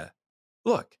 Yeah,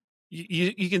 look,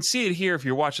 you can see it here if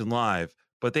you're watching live,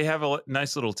 but they have a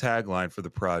nice little tagline for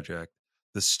the project.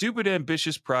 The stupid,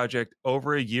 ambitious project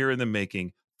over a year in the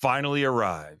making finally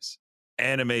arrives.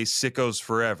 Anime Sickos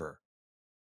Forever.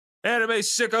 Anime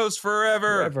Sickos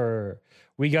Forever.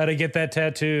 We got to get that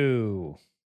tattoo.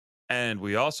 And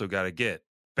we also got to get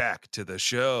back to the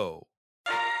show.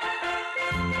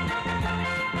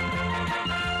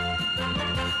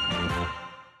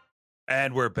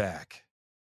 And we're back.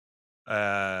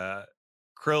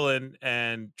 Krillin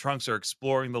and Trunks are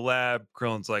exploring the lab.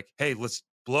 Krillin's like, hey, let's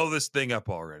blow this thing up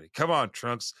already. Come on,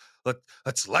 Trunks.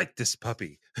 Let's light this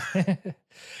puppy.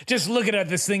 Just looking at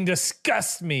this thing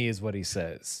disgusts me, is what he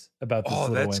says about this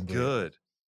little that's embryo. Good.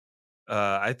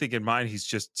 I think in mine, he's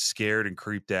just scared and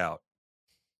creeped out.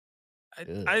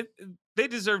 They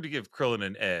deserve to give Krillin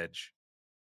an edge.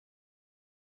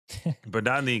 But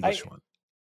not in the English one.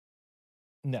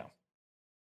 No.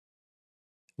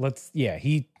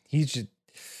 He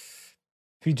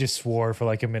just swore for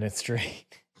like a minute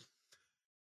straight.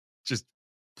 Just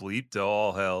bleeped to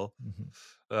all hell.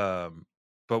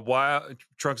 But while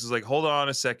Trunks is like, hold on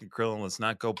a second, Krillin, let's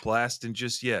not go blasting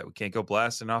just yet. We can't go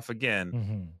blasting off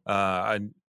again.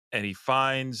 And he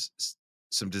finds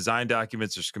some design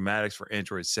documents or schematics for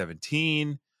Android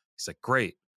 17. He's like,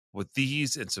 great. With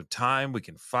these and some time, we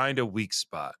can find a weak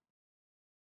spot.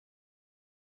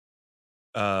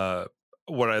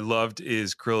 What I loved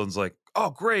is Krillin's like, oh,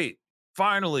 great.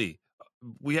 Finally,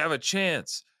 we have a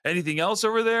chance. Anything else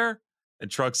over there? And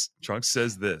Trunks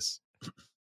says this.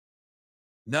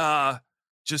 Nah,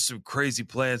 just some crazy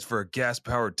plans for a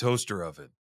gas-powered toaster oven.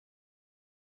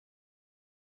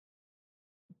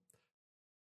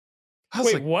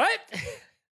 Wait, like, what?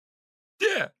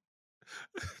 Yeah.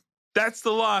 That's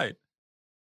the line.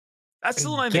 That's the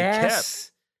line they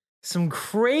kept. Some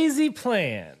crazy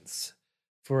plans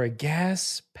for a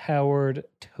gas-powered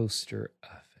toaster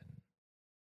oven.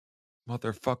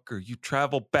 Motherfucker, you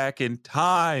travel back in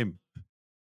time.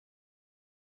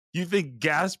 You think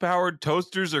gas-powered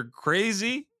toasters are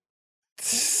crazy?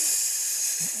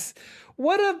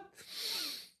 What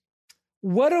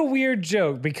a weird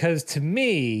joke, because to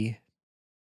me,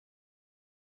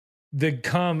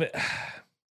 I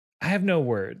have no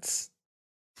words.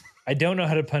 I don't know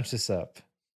how to punch this up.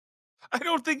 I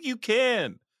don't think you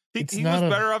can. He was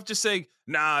better off just saying,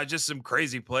 nah, just some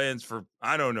crazy plans for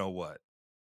I don't know what.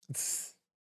 It's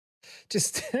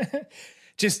just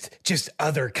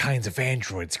other kinds of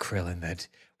androids, Krillin, that,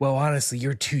 well, honestly,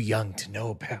 you're too young to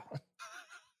know about.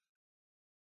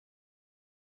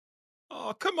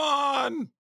 Oh, come on.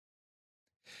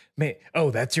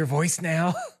 That's your voice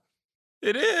now?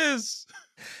 It is.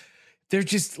 They're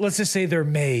just, let's just say they're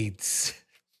maids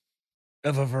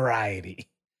of a variety,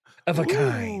 of a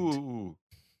kind.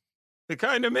 The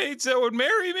kind of maids that would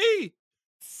marry me.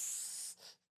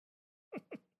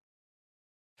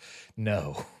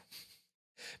 No.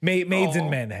 Maids in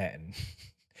Manhattan.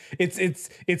 It's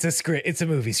a script. It's a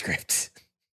movie script.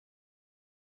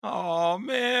 Oh,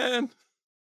 man.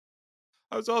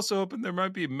 I was also hoping there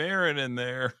might be Marin in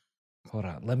there. Hold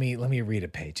on. Let me read a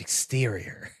page.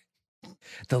 Exterior.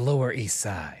 The Lower East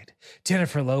Side.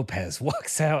 Jennifer Lopez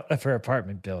walks out of her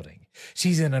apartment building.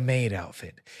 She's in a maid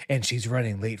outfit, and she's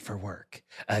running late for work.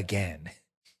 Again.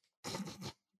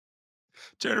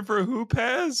 Jennifer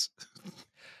Lopez?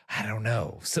 I don't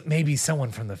know. Maybe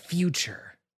someone from the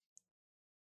future.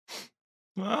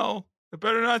 Well, I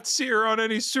better not see her on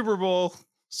any Super Bowl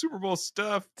Super Bowl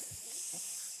stuff.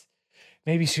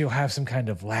 Maybe she'll have some kind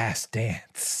of last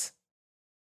dance.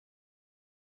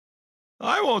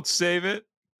 I won't save it.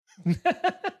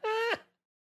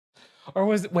 Or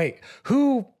was it, wait,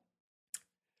 who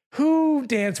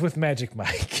danced with Magic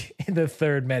Mike in the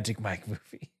third Magic Mike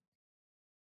movie?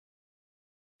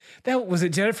 That was it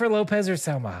Jennifer Lopez or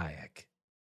Salma Hayek?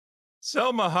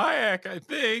 Selma Hayek, I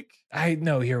think. I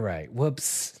know, you're right.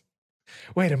 Whoops.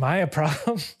 Wait, am I a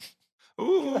problem?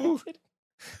 Ooh.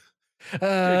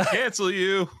 Cancel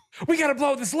you. We gotta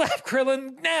blow this left,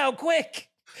 Krillin, now, quick.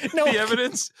 No, the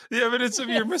evidence of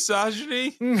your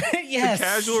misogyny. Yes. The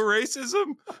casual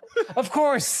racism. Of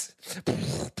course.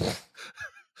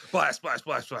 Blast.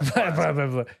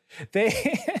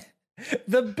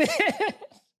 The bit.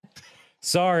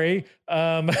 Sorry.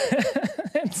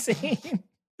 Scene.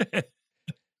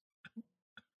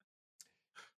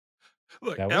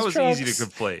 Look, that was easy to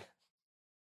conflate.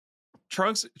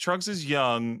 Trunks is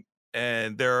young,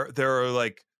 and there are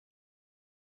like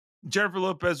Jennifer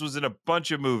Lopez was in a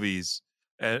bunch of movies,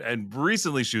 and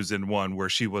recently she was in one where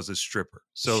she was a stripper.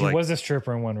 So she was a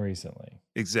stripper in one recently.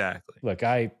 Exactly. Look,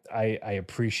 I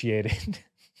appreciate it,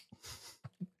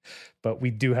 but we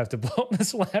do have to blow up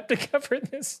this lab to cover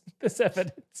this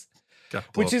evidence.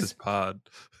 Which is this pod.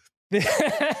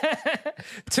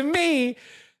 To me,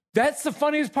 that's the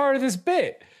funniest part of this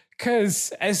bit.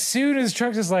 Because as soon as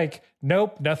Trunks is like,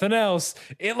 nope, nothing else,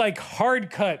 it like hard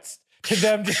cuts to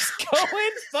them just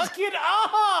going fucking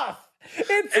off.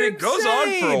 It's and it goes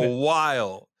on for a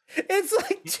while. It's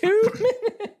like 2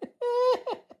 minutes.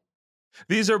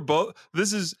 These are both.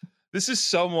 This is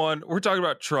someone. We're talking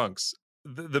about Trunks,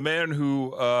 the man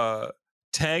who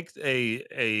tanked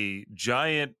a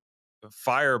giant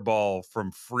fireball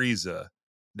from Frieza,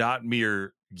 not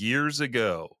mere years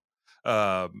ago,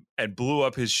 and blew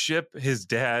up his ship, his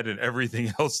dad, and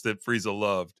everything else that Frieza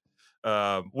loved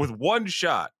with one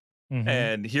shot. Mm-hmm.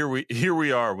 And here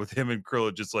we are with him and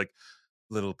Krillin, just like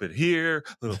a little bit here,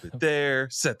 a little bit there,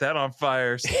 set that on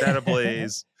fire, set that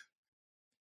ablaze.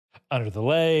 Under the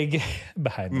leg,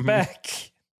 behind the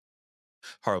back.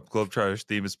 Harlem Globetrotters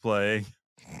theme is playing.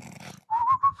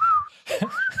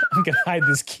 I'm going to hide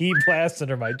this key blast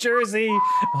under my jersey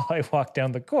while I walk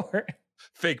down the court.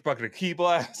 Fake bucket of key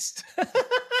blast.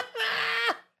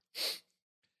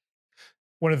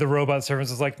 One of the robot servants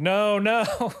is like, no.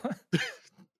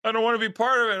 I don't want to be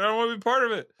part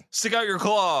of it. Stick out your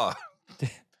claw.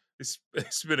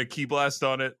 Spin a key blast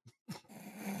on it.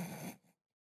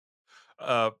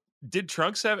 Did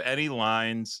Trunks have any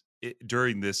lines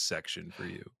during this section for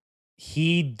you?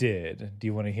 He did. Do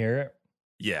you want to hear it?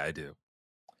 Yeah, I do.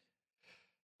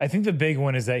 I think the big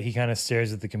one is that he kind of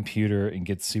stares at the computer and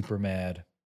gets super mad.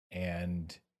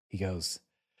 And he goes,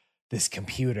 this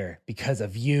computer, because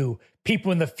of you,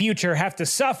 people in the future have to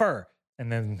suffer.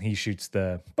 And then he shoots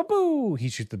the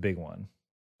big one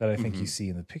that I think you see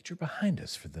in the picture behind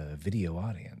us for the video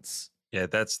audience. Yeah,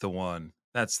 that's the one.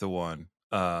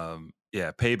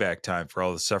 Yeah, payback time for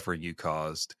all the suffering you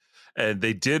caused. And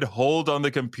they did hold on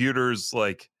the computer's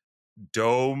like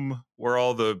dome where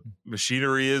all the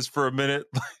machinery is for a minute.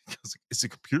 Like, is the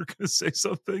computer going to say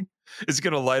something? Is it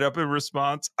going to light up in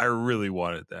response? I really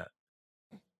wanted that,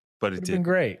 but it didn't.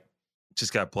 Great.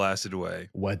 Just got blasted away.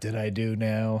 What did I do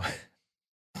now?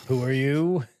 Who are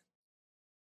you?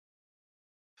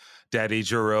 Daddy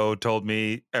Jiro told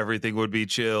me everything would be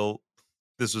chill.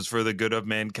 This was for the good of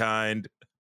mankind.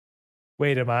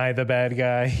 Wait, am I the bad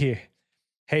guy here?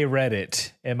 Hey,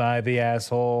 Reddit, am I the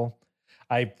asshole?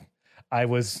 I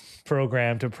was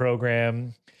programmed to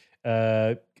program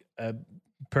a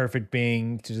perfect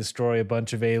being to destroy a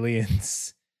bunch of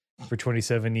aliens for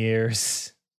 27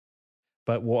 years,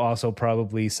 but will also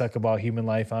probably suck up all human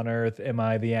life on Earth. Am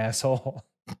I the asshole?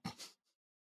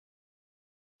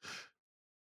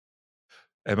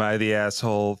 Am I the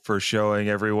asshole for showing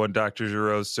everyone Dr.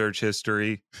 Giro's search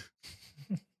history?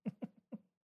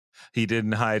 He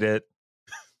didn't hide it.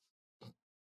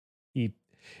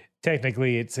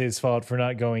 Technically, it's his fault for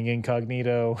not going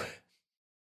incognito.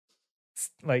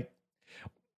 Like,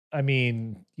 I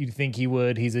mean, you'd think he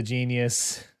would. He's a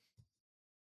genius.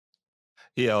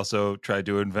 He also tried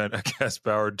to invent a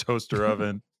gas-powered toaster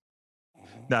oven.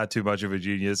 Not too much of a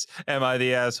genius. Am I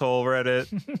the asshole, Reddit?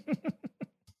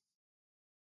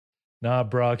 Nah,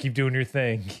 bro, keep doing your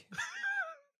thing.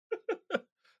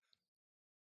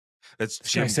 That's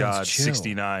Jim God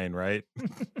 69, right?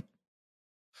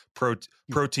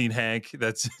 Protein Hank.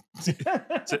 That's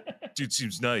dude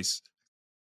seems nice.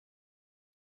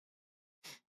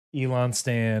 Elon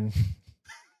Stan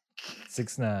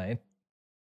 6'9".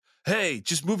 Hey,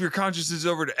 just move your consciousness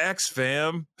over to X,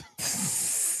 fam.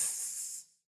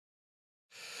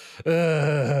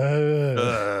 Blow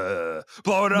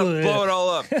it up. Blow it all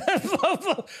up.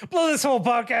 blow this whole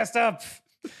podcast up.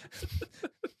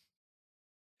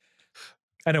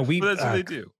 I know that's what they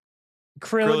do.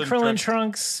 Krillin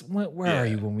Trunks, where are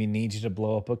you when we need you to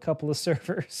blow up a couple of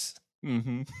servers?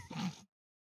 Mm-hmm.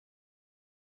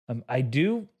 I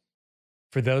do,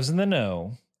 for those in the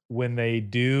know, when they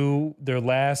do, their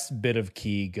last bit of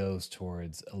ki goes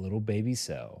towards a little baby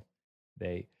cell.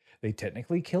 They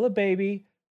technically kill a baby,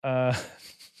 a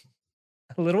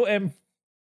little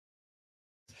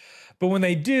but when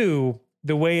they do,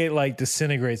 the way it like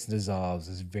disintegrates and dissolves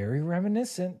is very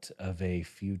reminiscent of a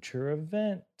future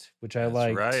event, which I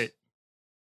liked. Right.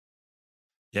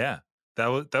 Yeah,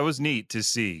 that was neat to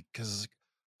see because,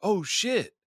 oh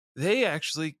shit, they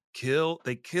actually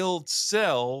killed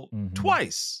Cell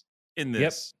twice in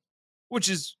this, which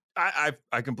is I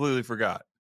completely forgot.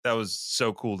 That was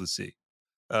so cool to see.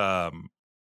 And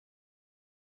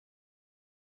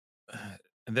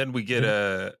then we get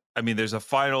there's a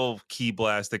final ki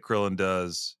blast that Krillin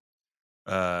does.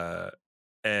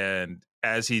 And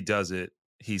as he does it,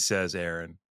 he says,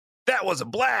 Aaron, that was a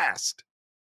blast.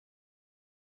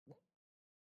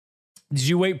 Did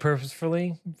you wait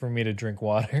purposefully for me to drink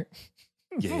water?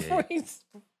 Yeah.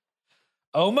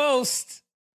 Almost.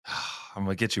 I'm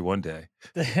gonna get you one day.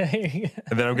 And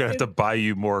then I'm gonna have to buy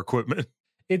you more equipment.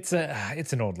 It's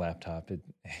an old laptop.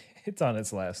 It's on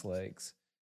its last legs.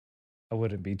 I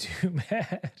wouldn't be too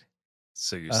mad.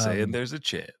 So you're saying there's a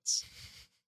chance.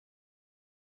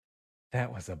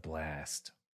 That was a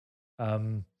blast.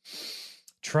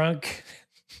 Trunk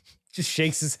just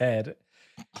shakes his head.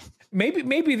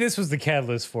 Maybe this was the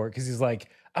catalyst for it, because he's like,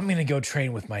 I'm gonna go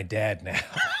train with my dad now.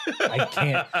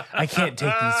 I can't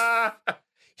take these.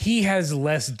 He has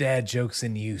less dad jokes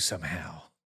than you somehow.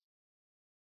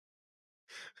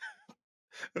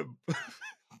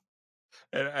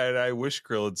 And I wish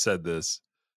Krillin said this.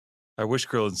 I wish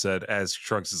Krillin said, as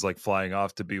Trunks is like flying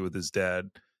off to be with his dad,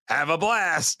 have a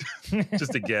blast.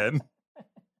 Just again.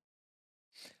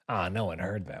 No one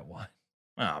heard that one.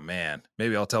 Oh man.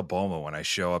 Maybe I'll tell Bulma when I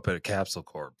show up at a Capsule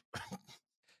Corp.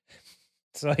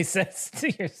 So he says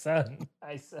to your son,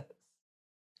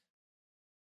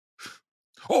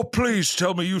 oh, please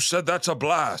tell me you said that's a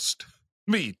blast.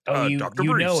 Me, Dr.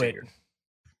 You Briefs know it. here.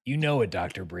 You know it,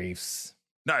 Dr. Briefs.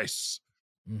 Nice.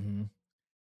 Mm-hmm.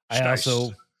 I nice.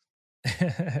 Also...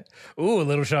 Ooh, a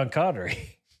little Sean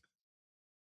Connery.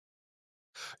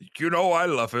 You know I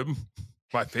love him.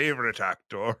 My favorite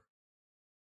actor.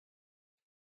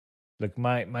 Look,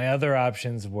 my other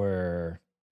options were,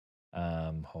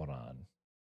 hold on.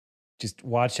 Just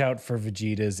watch out for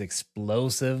Vegeta's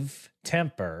explosive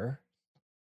temper.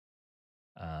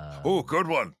 Oh, good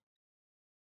one.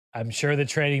 I'm sure the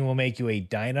training will make you a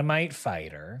dynamite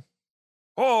fighter.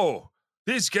 Oh,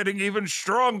 he's getting even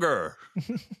stronger.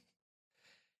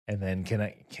 And then can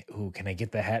I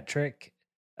get the hat trick?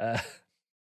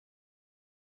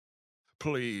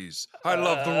 Please. I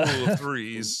love the rule of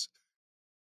threes.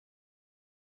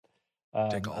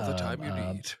 Take all the time you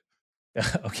need.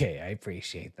 Okay, I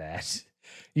appreciate that.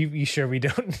 You sure we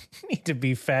don't need to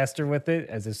be faster with it,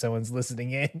 as if someone's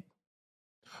listening in?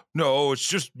 No, it's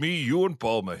just me, you, and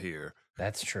Bulma here.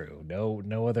 That's true.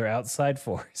 No other outside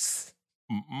force.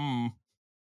 Mm-mm.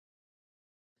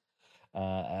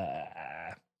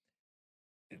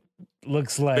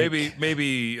 Looks like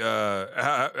maybe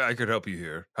I could help you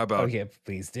here. How about? Oh yeah,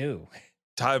 please do.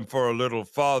 Time for a little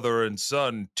father and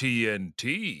son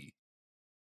TNT.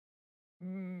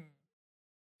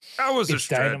 That was a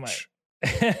stretch.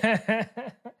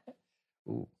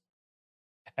 Ooh.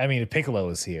 I mean, if Piccolo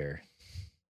is here,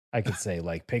 I could say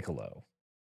like Piccolo,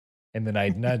 and then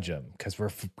I'd nudge him because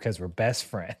we're best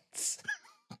friends.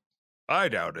 I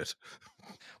doubt it.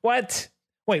 What?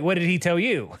 Wait, what did he tell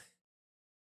you?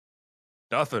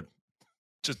 Nothing.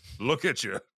 Just look at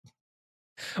you.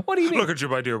 What do you mean? Look at you,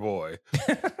 my dear boy.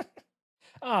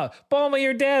 Bulma,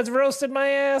 your dad's roasted my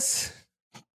ass.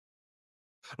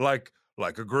 Like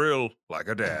a grill, like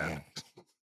a dad.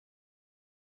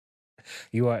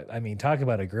 You are, talk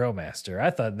about a grill master. I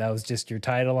thought that was just your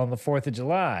title on the 4th of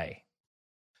July.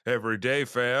 Every day,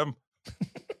 fam.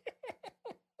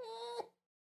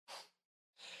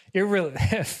 You're really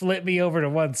flip me over to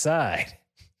one side.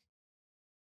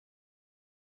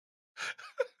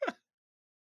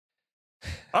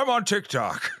 I'm on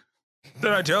TikTok.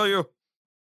 Did I tell you?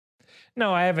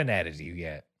 No, I haven't added you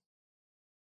yet.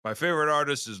 My favorite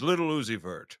artist is Little Uzi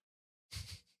Vert.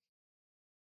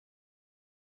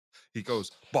 He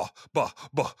goes, bah, bah,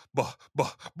 bah, bah,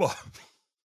 bah, bah.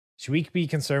 Should we be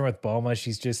concerned with Bulma?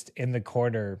 She's just in the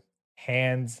corner,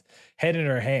 head in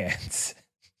her hands.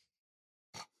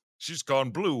 She's gone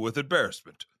blue with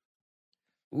embarrassment.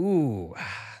 Ooh,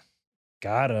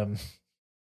 got him.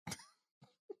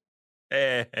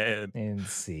 And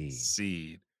seed.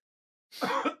 Seed.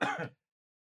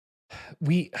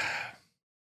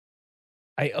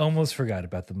 I almost forgot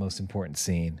about the most important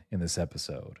scene in this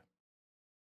episode.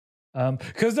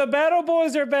 Because the Battle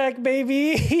Boys are back,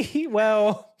 baby.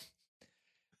 Well,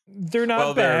 they're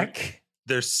not back.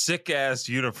 Their sick ass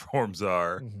uniforms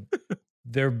are.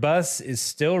 Their bus is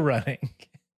still running.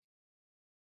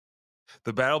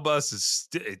 The battle bus is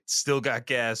it's still got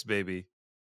gas, baby.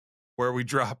 Where are we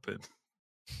dropping?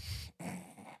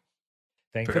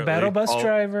 Thank Apparently, the battle bus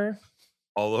driver.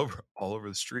 All over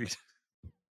the street.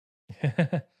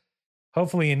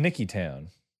 Hopefully in Nikki Town.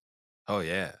 Oh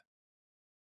yeah.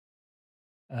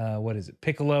 What is it?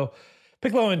 Piccolo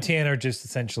and Tien are just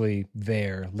essentially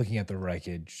there looking at the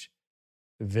wreckage.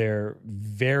 They're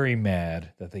very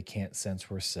mad that they can't sense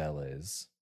where Cell is.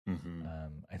 Mm-hmm.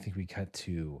 I think we cut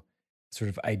to sort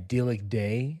of idyllic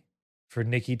day for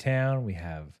Nikki Town. We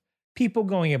have people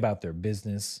going about their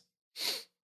business.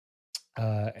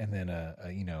 And then a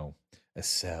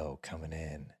Cell coming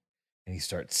in and he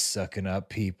starts sucking up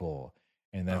people.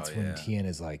 And that's when Tien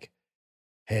is like,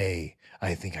 hey,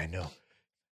 I think I know.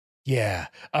 Yeah,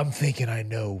 I'm thinking I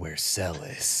know where Cell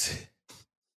is.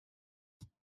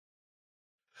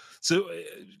 So,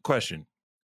 question.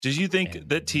 Did you think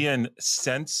that Tien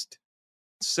sensed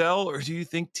Cell, or do you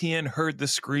think Tien heard the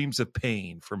screams of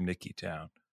pain from Nikki Town?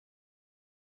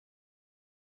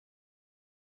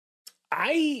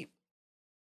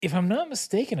 If I'm not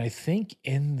mistaken, I think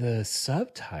in the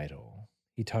subtitle,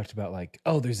 he talked about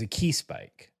there's a key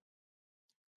spike.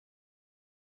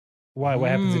 Why? What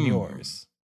happens in yours?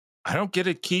 I don't get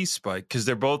a key spike because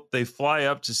they fly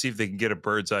up to see if they can get a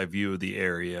bird's eye view of the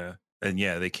area. And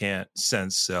they can't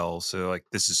sense Cell. So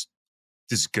this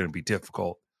is going to be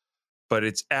difficult. But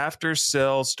it's after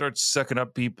Cell starts sucking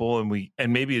up people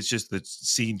and maybe it's just the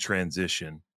scene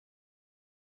transition.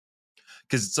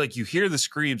 Because it's like you hear the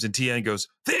screams and Tien goes,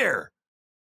 there.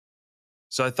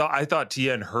 So I thought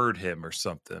Tien heard him or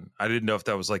something. I didn't know if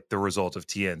that was the result of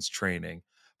Tien's training.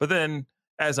 But then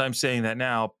as I'm saying that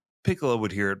now, Piccolo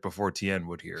would hear it before Tien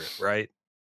would hear it, right?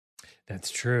 That's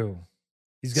true.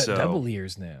 He's got double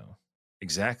ears now.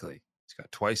 Exactly. He's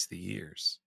got twice the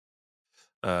ears.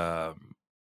 So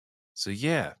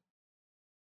yeah.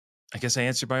 I guess I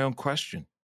answered my own question.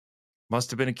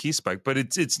 Must have been a key spike, but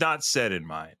it's not said in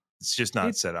mine. It's just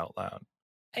not said out loud.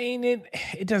 I mean,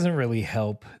 it doesn't really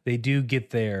help. They do get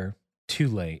there too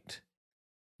late.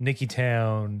 Nikki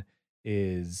Town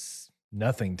is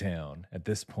nothing town at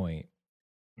this point.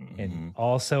 And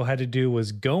also had to do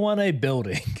was go on a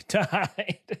building to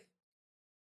hide.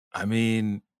 I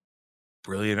mean,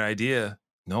 brilliant idea.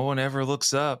 No one ever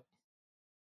looks up.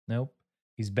 Nope.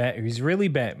 He's really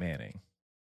Batmaning.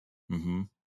 Mm-hmm.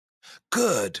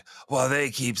 Good. While they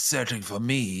keep searching for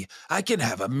me, I can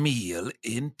have a meal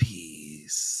in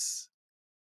peace.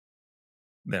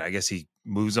 Then I guess he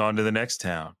moves on to the next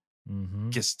town.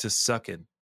 Gets to sucking.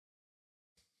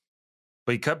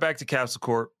 But he cut back to Capsule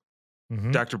Corp.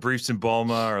 Dr. Briefs and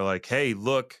Bulma are like, hey,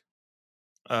 look,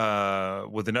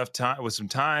 with some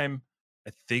time,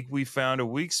 I think we found a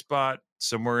weak spot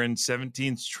somewhere in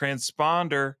 17's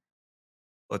transponder.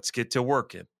 Let's get to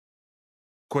working.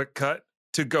 Quick cut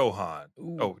to Gohan.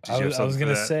 Ooh, I was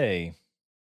going to say,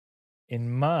 in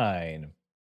mine,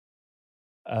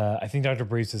 I think Dr.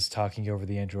 Briefs is talking over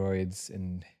the androids,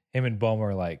 and him and Bulma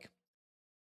are like,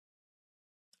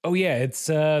 oh yeah, it's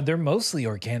they're mostly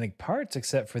organic parts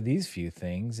except for these few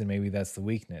things, and maybe that's the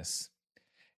weakness.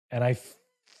 And I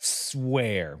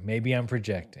swear, maybe I'm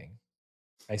projecting.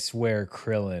 I swear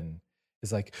Krillin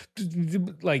is like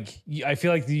I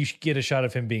feel like you should get a shot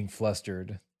of him being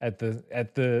flustered at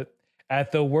the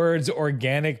words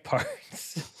organic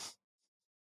parts.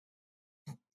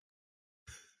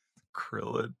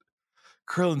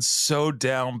 Krillin's so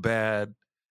down bad.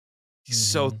 He's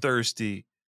so thirsty.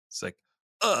 It's like,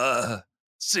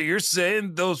 so you're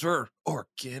saying those were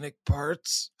organic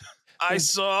parts I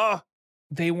saw?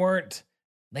 They weren't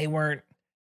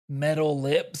metal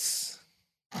lips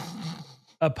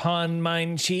upon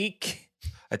mine cheek.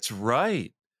 That's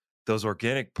right. Those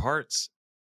organic parts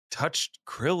touched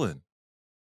Krillin.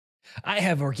 I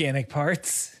have organic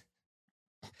parts.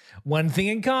 One thing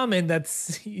in common,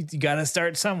 that's you gotta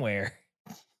start somewhere.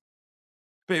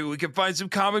 Maybe we can find some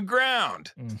common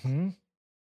ground.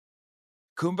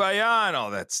 Kumbaya and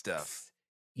all that stuff.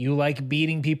 You like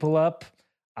beating people up.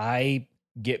 I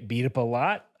get beat up a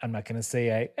lot. I'm not going to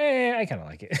say I kind of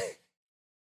like it.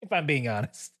 If I'm being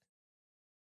honest.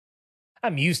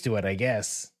 I'm used to it, I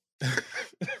guess.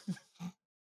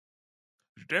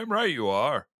 Damn right you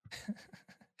are.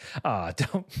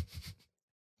 Don't.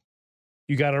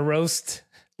 You got a roast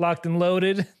locked and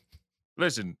loaded?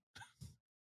 Listen,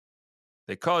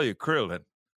 they call you Krillin.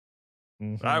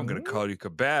 Mm-hmm. I'm going to call you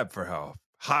Kebab for how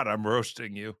hot I'm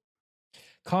roasting you.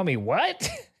 Call me what?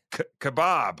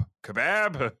 Kebab.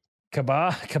 Kebab.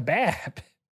 Kebab.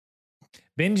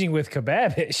 Binging with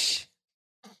Kebabish.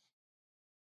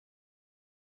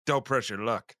 Don't press your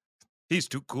luck. He's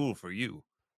too cool for you.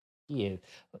 Yeah.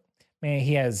 Man,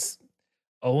 he has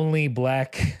only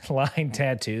black line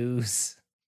tattoos.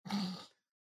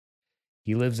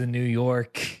 He lives in New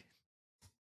York.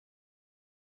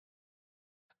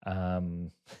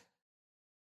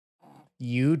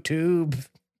 YouTube.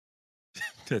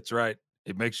 That's right.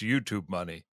 It makes YouTube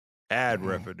money. Ad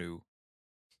revenue.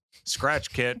 Scratch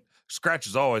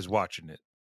is always watching it.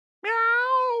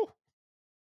 Meow.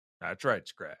 That's right,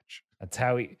 Scratch. That's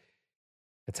how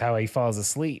he falls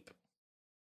asleep.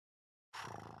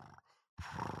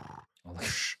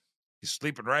 He's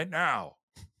sleeping right now.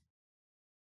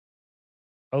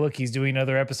 Oh, look, he's doing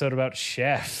another episode about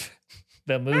Chef,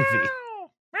 the movie.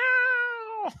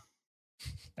 Meow.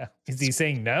 Meow. Is he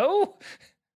saying no?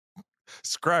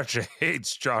 Scratch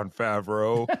hates Jon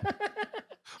Favreau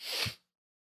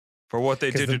for what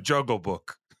they did to Jungle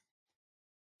Book.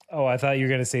 Oh, I thought you were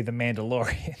going to say The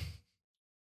Mandalorian.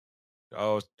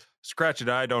 Oh, Scratch and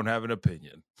I don't have an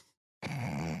opinion.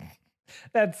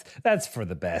 That's for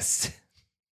the best.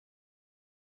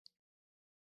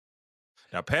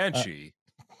 Now, Panchi.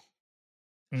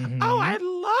 Mm-hmm. Oh, I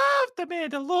love The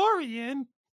Mandalorian.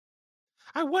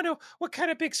 I wonder what kind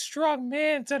of big strong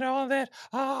man's and all that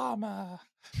armor.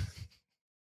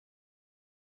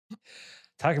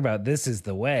 Talk about this is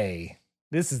the way.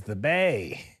 This is the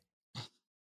bay.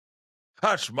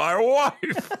 That's my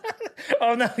wife.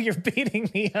 Oh no, you're beating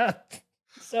me up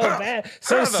so bad,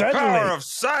 so suddenly. The power of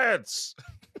science.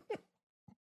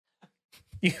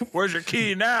 Where's your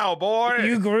key now, boy?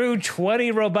 You grew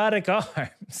 20 robotic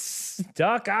arms,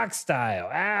 Doc Ock style.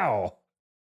 Ow.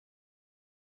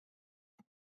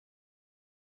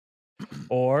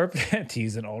 Or to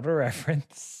use an older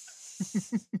reference,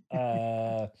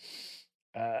 oh,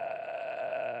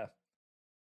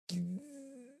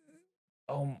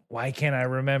 why can't I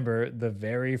remember the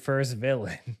very first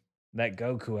villain that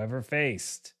Goku ever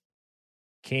faced?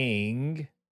 King?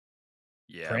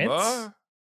 Yeah. Prince?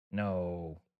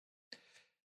 No.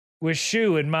 With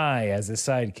Shu and Mai as his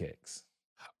sidekicks.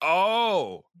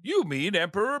 Oh, you mean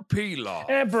Emperor Pilaf.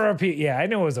 Emperor P. Yeah, I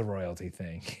know it was a royalty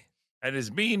thing. And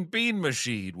his mean bean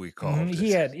machine, we called it.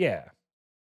 He had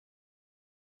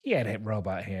a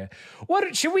robot hand.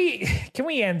 What should we? Can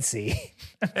we NC?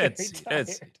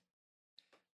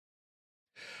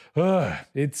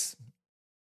 It's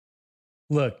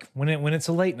look when it's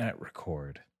a late night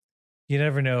record. You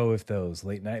never know if those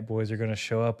late night boys are going to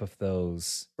show up. If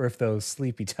those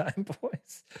sleepy time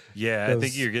boys. Yeah, I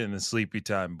think you're getting the sleepy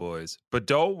time boys. But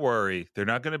don't worry, they're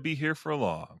not going to be here for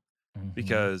long.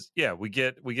 Because we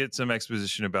get some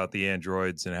exposition about the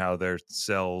androids and how their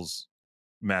cells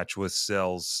match with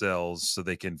cells so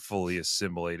they can fully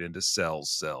assimilate into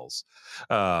cells.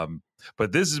 But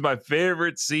this is my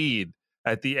favorite scene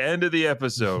at the end of the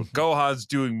episode. Gohan's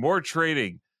doing more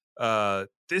training.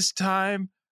 This time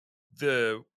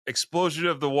the explosion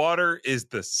of the water is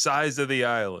the size of the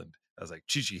island. I was like,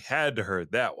 Chi-Chi had to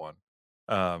heard that one.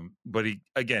 But he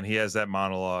has that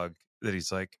monologue that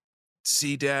he's like,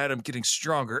 see, Dad, I'm getting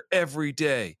stronger every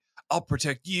day. I'll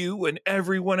protect you and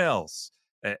everyone else.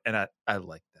 And I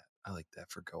like that. I like that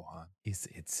for Gohan.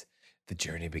 It's the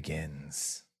journey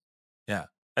begins. Yeah.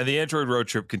 And the android road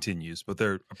trip continues, but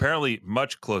they're apparently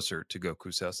much closer to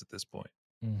Goku's house at this point.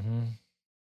 Mm-hmm.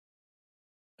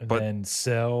 And then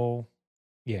Cell,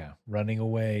 running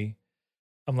away.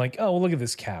 I'm like, oh, well, look at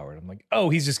this coward. I'm like,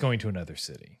 oh, he's just going to another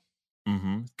city.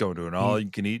 Mm-hmm. Going to an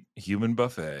all-you-can-eat human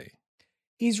buffet.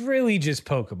 He's really just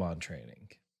Pokemon training.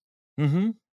 Mm-hmm.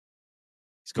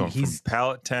 He's going from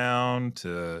Pallet Town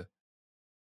to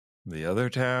the other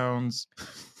towns.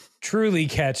 Truly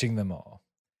catching them all.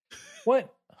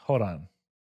 What? Hold on.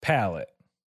 Pallet.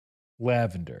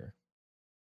 Lavender.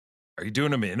 Are you doing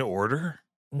them in order?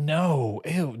 No.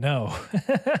 Ew, no.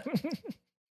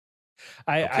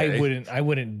 I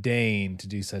wouldn't deign to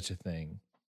do such a thing.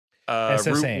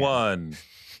 Route 1.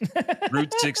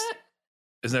 Route 6.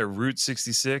 Isn't that Route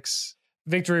 66?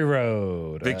 Victory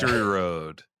Road. Victory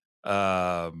Road.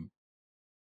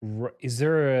 Is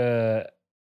there a...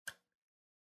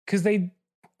 Because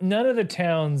none of the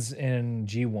towns in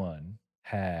G1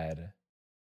 had...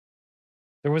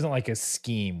 There wasn't like a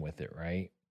scheme with it, right?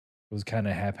 It was kind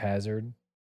of haphazard.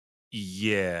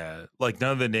 Yeah, like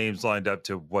none of the names lined up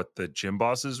to what the gym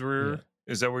bosses were. Yeah.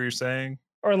 Is that what you're saying?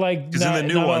 Or like, Because in the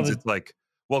new not ones, all it's like,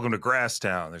 welcome to Grass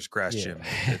Town. There's Grass yeah. Gym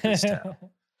at this town.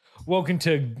 Welcome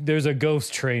to, there's a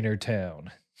ghost trainer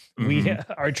town. Mhm.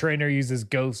 Our trainer uses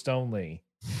ghost only.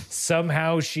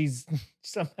 Somehow she's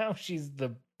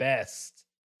the best.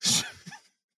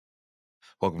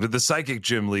 Welcome to the psychic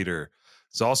gym leader.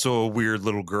 It's also a weird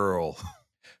little girl.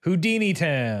 Houdini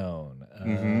Town.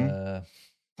 Mhm.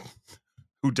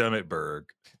 Whodunitburg.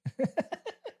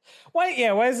 Why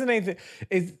isn't anything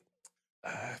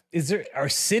is there, are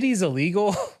cities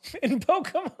illegal in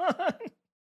Pokemon?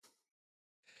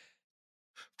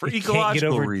 For It can't get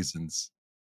ecological over- reasons.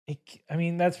 I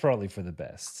mean, that's probably for the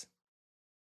best.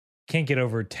 Can't get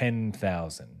over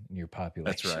 10,000 in your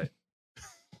population. That's right.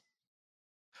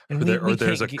 And or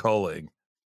there's a culling.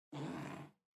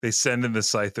 They send in the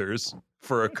Scythers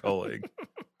for a culling.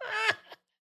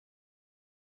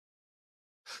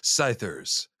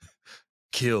 Scythers,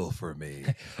 kill for me.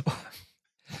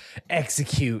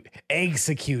 Execute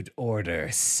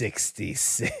order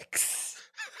 66.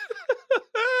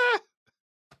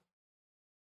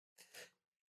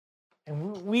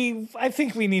 And I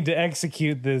think we need to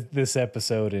execute this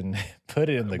episode and put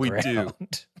it in the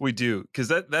ground. We do. Because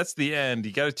that's the end.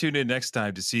 You got to tune in next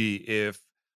time to see if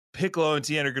Piccolo and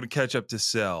Tien are going to catch up to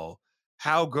Cell,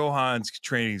 how Gohan's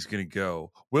training is going to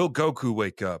go. Will Goku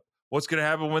wake up? What's going to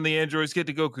happen when the androids get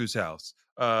to Goku's house?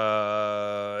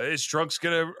 Is Trunks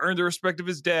going to earn the respect of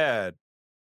his dad?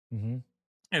 Mm-hmm.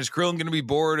 And is Krillin going to be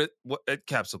bored at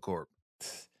Capsule Corp?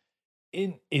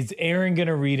 Is Aaron going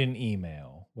to read an email?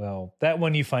 Well, that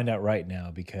one you find out right now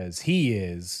because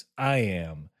I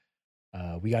am.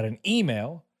 We got an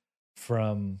email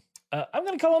from, I'm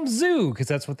going to call them Zoo because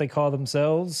that's what they call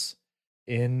themselves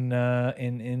in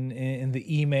the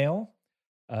email.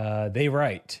 They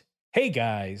write, "Hey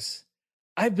guys,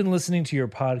 I've been listening to your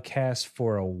podcast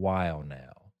for a while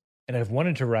now, and I've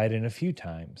wanted to write in a few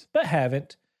times, but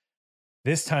haven't.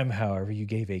 This time, however, you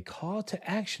gave a call to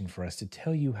action for us to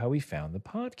tell you how we found the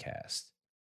podcast.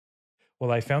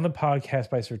 Well, I found the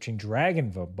podcast by searching Dragon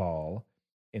Ball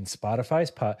in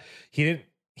Spotify's He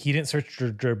didn't search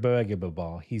Dragon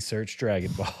Ball. He searched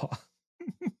Dragon Ball.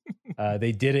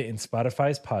 They did it in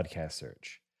Spotify's podcast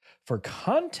search. For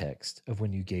context of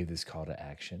when you gave this call to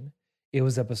action, it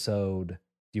was episode.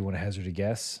 Do you want to hazard a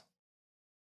guess?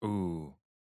 Ooh.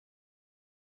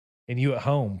 And you at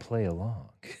home play along.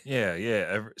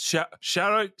 Yeah. Shout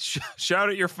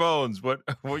at your phones. What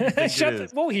you think it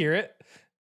is? We'll hear it.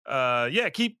 Yeah.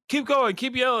 Keep going.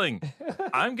 Keep yelling.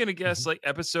 I'm gonna guess like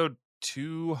episode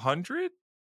 200.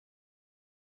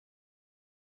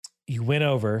 You went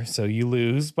over, so you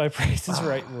lose by Price is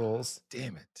Right rules.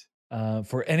 Damn it.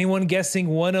 For anyone guessing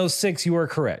 106, you are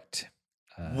correct.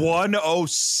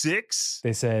 106?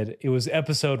 They said it was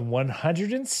episode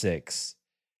 106.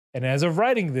 And as of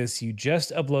writing this, you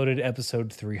just uploaded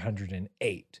episode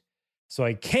 308. So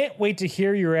I can't wait to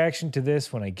hear your reaction to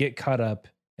this when I get caught up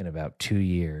in about 2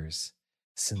 years.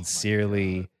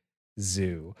 Sincerely,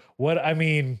 Zoo. What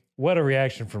a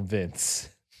reaction from Vince.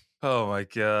 Oh my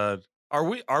God.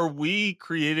 Are we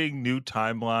creating new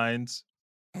timelines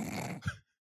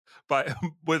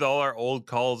with all our old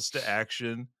calls to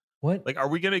action? What? Like, are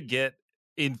we gonna get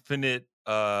infinite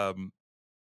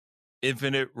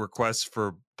requests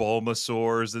for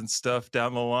Bulbasaurs and stuff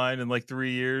down the line in like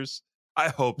 3 years? I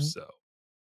hope so.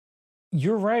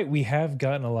 You're right. We have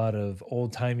gotten a lot of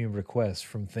old-timey requests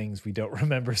from things we don't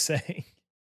remember saying.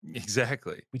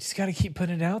 Exactly. We just got to keep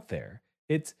putting it out there.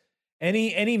 It's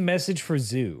any message for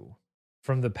Zoo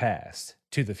from the past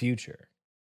to the future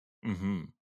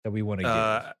that we want to give.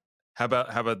 How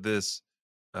about this?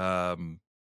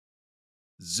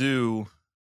 Zoo,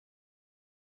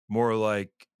 more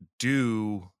like,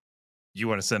 do you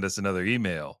want to send us another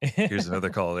email? Here's another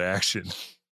call to action.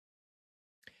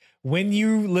 When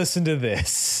you listen to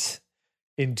this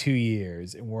in 2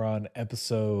 years and we're on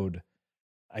episode,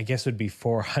 I guess it would be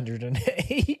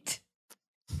 408.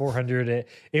 400.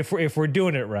 If we're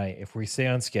doing it right, if we stay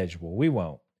on schedule, we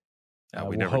won't.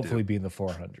 We'll hopefully be in the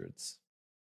 400s.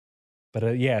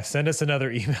 But yeah, send us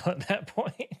another email at that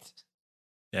point.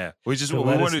 Yeah, we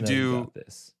want to do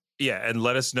this. Yeah, and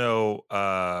let us know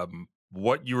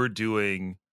what you were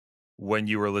doing when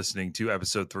you were listening to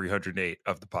episode 308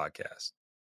 of the podcast.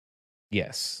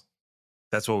 Yes.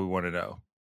 That's what we want to know.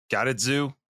 Got it,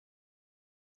 Zoo?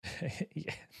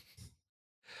 Yeah.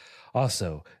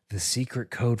 Also, the secret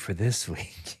code for this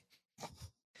week.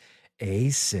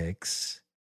 A6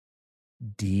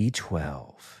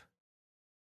 D12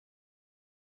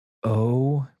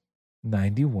 O91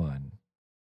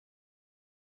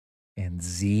 and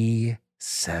Z7.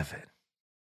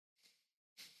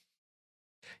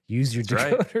 Use your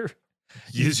decoder. Right.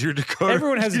 Use your decoder.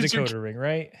 Everyone has a decoder ring,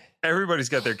 right? Everybody's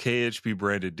got their KHP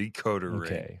branded decoder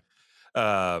ring.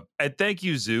 And thank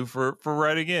you, Zoo, for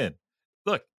writing in.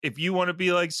 Look, if you want to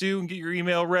be like Zoo and get your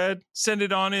email read, send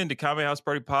it on in to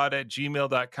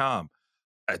kamehousepartypod@gmail.com.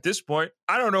 At this point,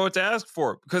 I don't know what to ask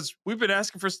for because we've been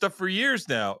asking for stuff for years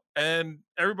now, and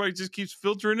everybody just keeps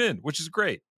filtering in, which is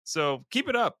great. So keep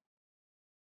it up.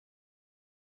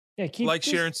 Yeah,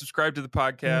 share, and subscribe to the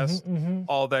podcast.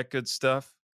 All that good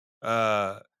stuff.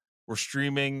 We're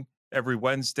streaming every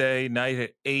Wednesday night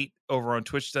at 8 over on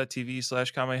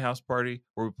twitch.tv/KameHouseParty,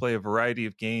 where we play a variety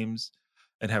of games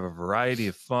and have a variety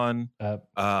of fun.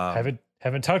 Haven't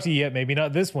talked to you yet. Maybe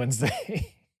not this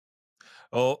Wednesday.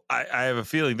 Well, I have a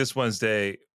feeling this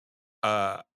Wednesday,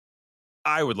 I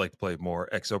would like to play more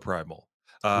Exoprimal.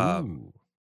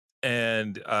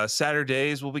 And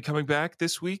Saturdays will be coming back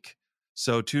this week.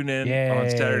 So tune in on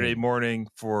Saturday morning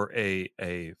for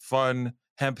a fun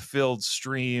hemp-filled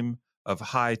stream of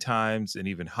high times and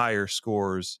even higher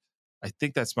scores. I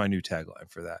think that's my new tagline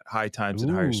for that. High times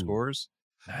and higher scores.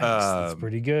 Nice. That's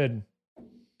pretty good.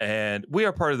 And we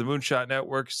are part of the Moonshot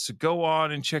Network. So go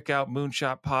on and check out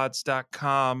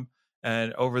moonshotpods.com.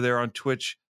 And over there on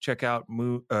Twitch, check out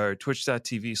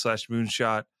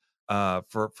twitch.tv/moonshot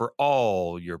for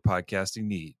all your podcasting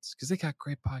needs. Because they got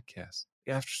great podcasts.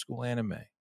 After School Anime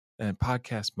and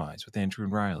Podcast Minds with Andrew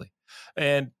and Riley.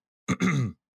 And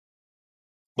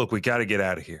look, we got to get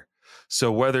out of here.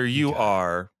 So whether you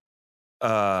are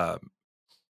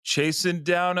chasing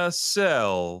down a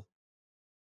cell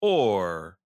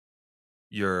or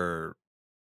you're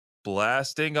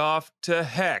blasting off to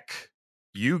heck,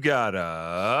 you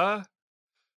gotta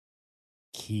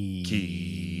keep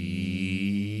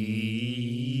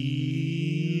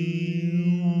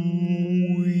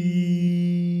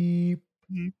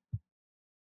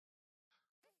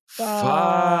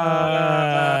fighting.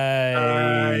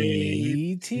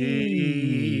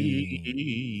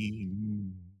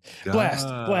 Blast.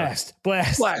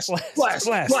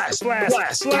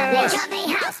 Kame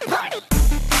House Party.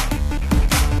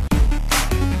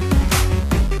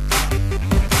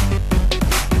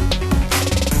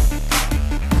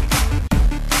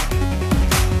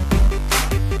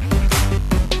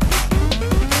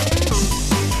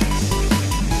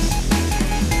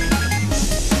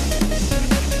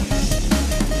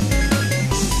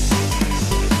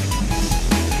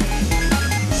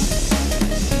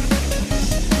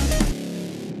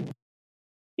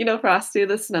 You know, Frosty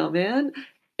the Snowman,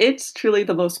 it's truly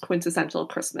the most quintessential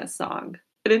Christmas song.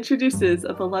 It introduces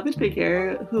a beloved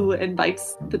figure who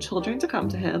invites the children to come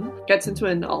to him, gets into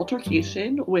an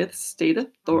altercation with state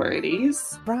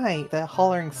authorities. Right, the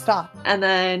hollering stop. And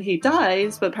then he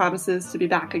dies, but promises to be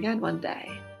back again one day.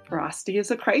 Frosty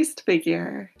is a Christ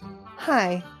figure.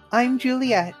 Hi, I'm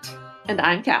Juliet. And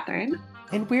I'm Catherine.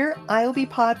 And we're I'll Be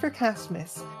Pod for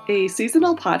Castmas, a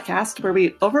seasonal podcast where we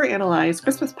overanalyze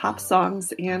Christmas pop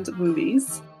songs and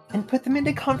movies. And put them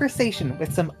into conversation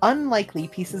with some unlikely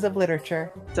pieces of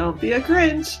literature. Don't be a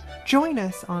Grinch. Join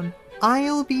us on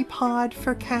I'll Be Pod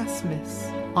for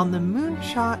Castmas on the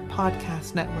Moonshot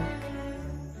Podcast Network.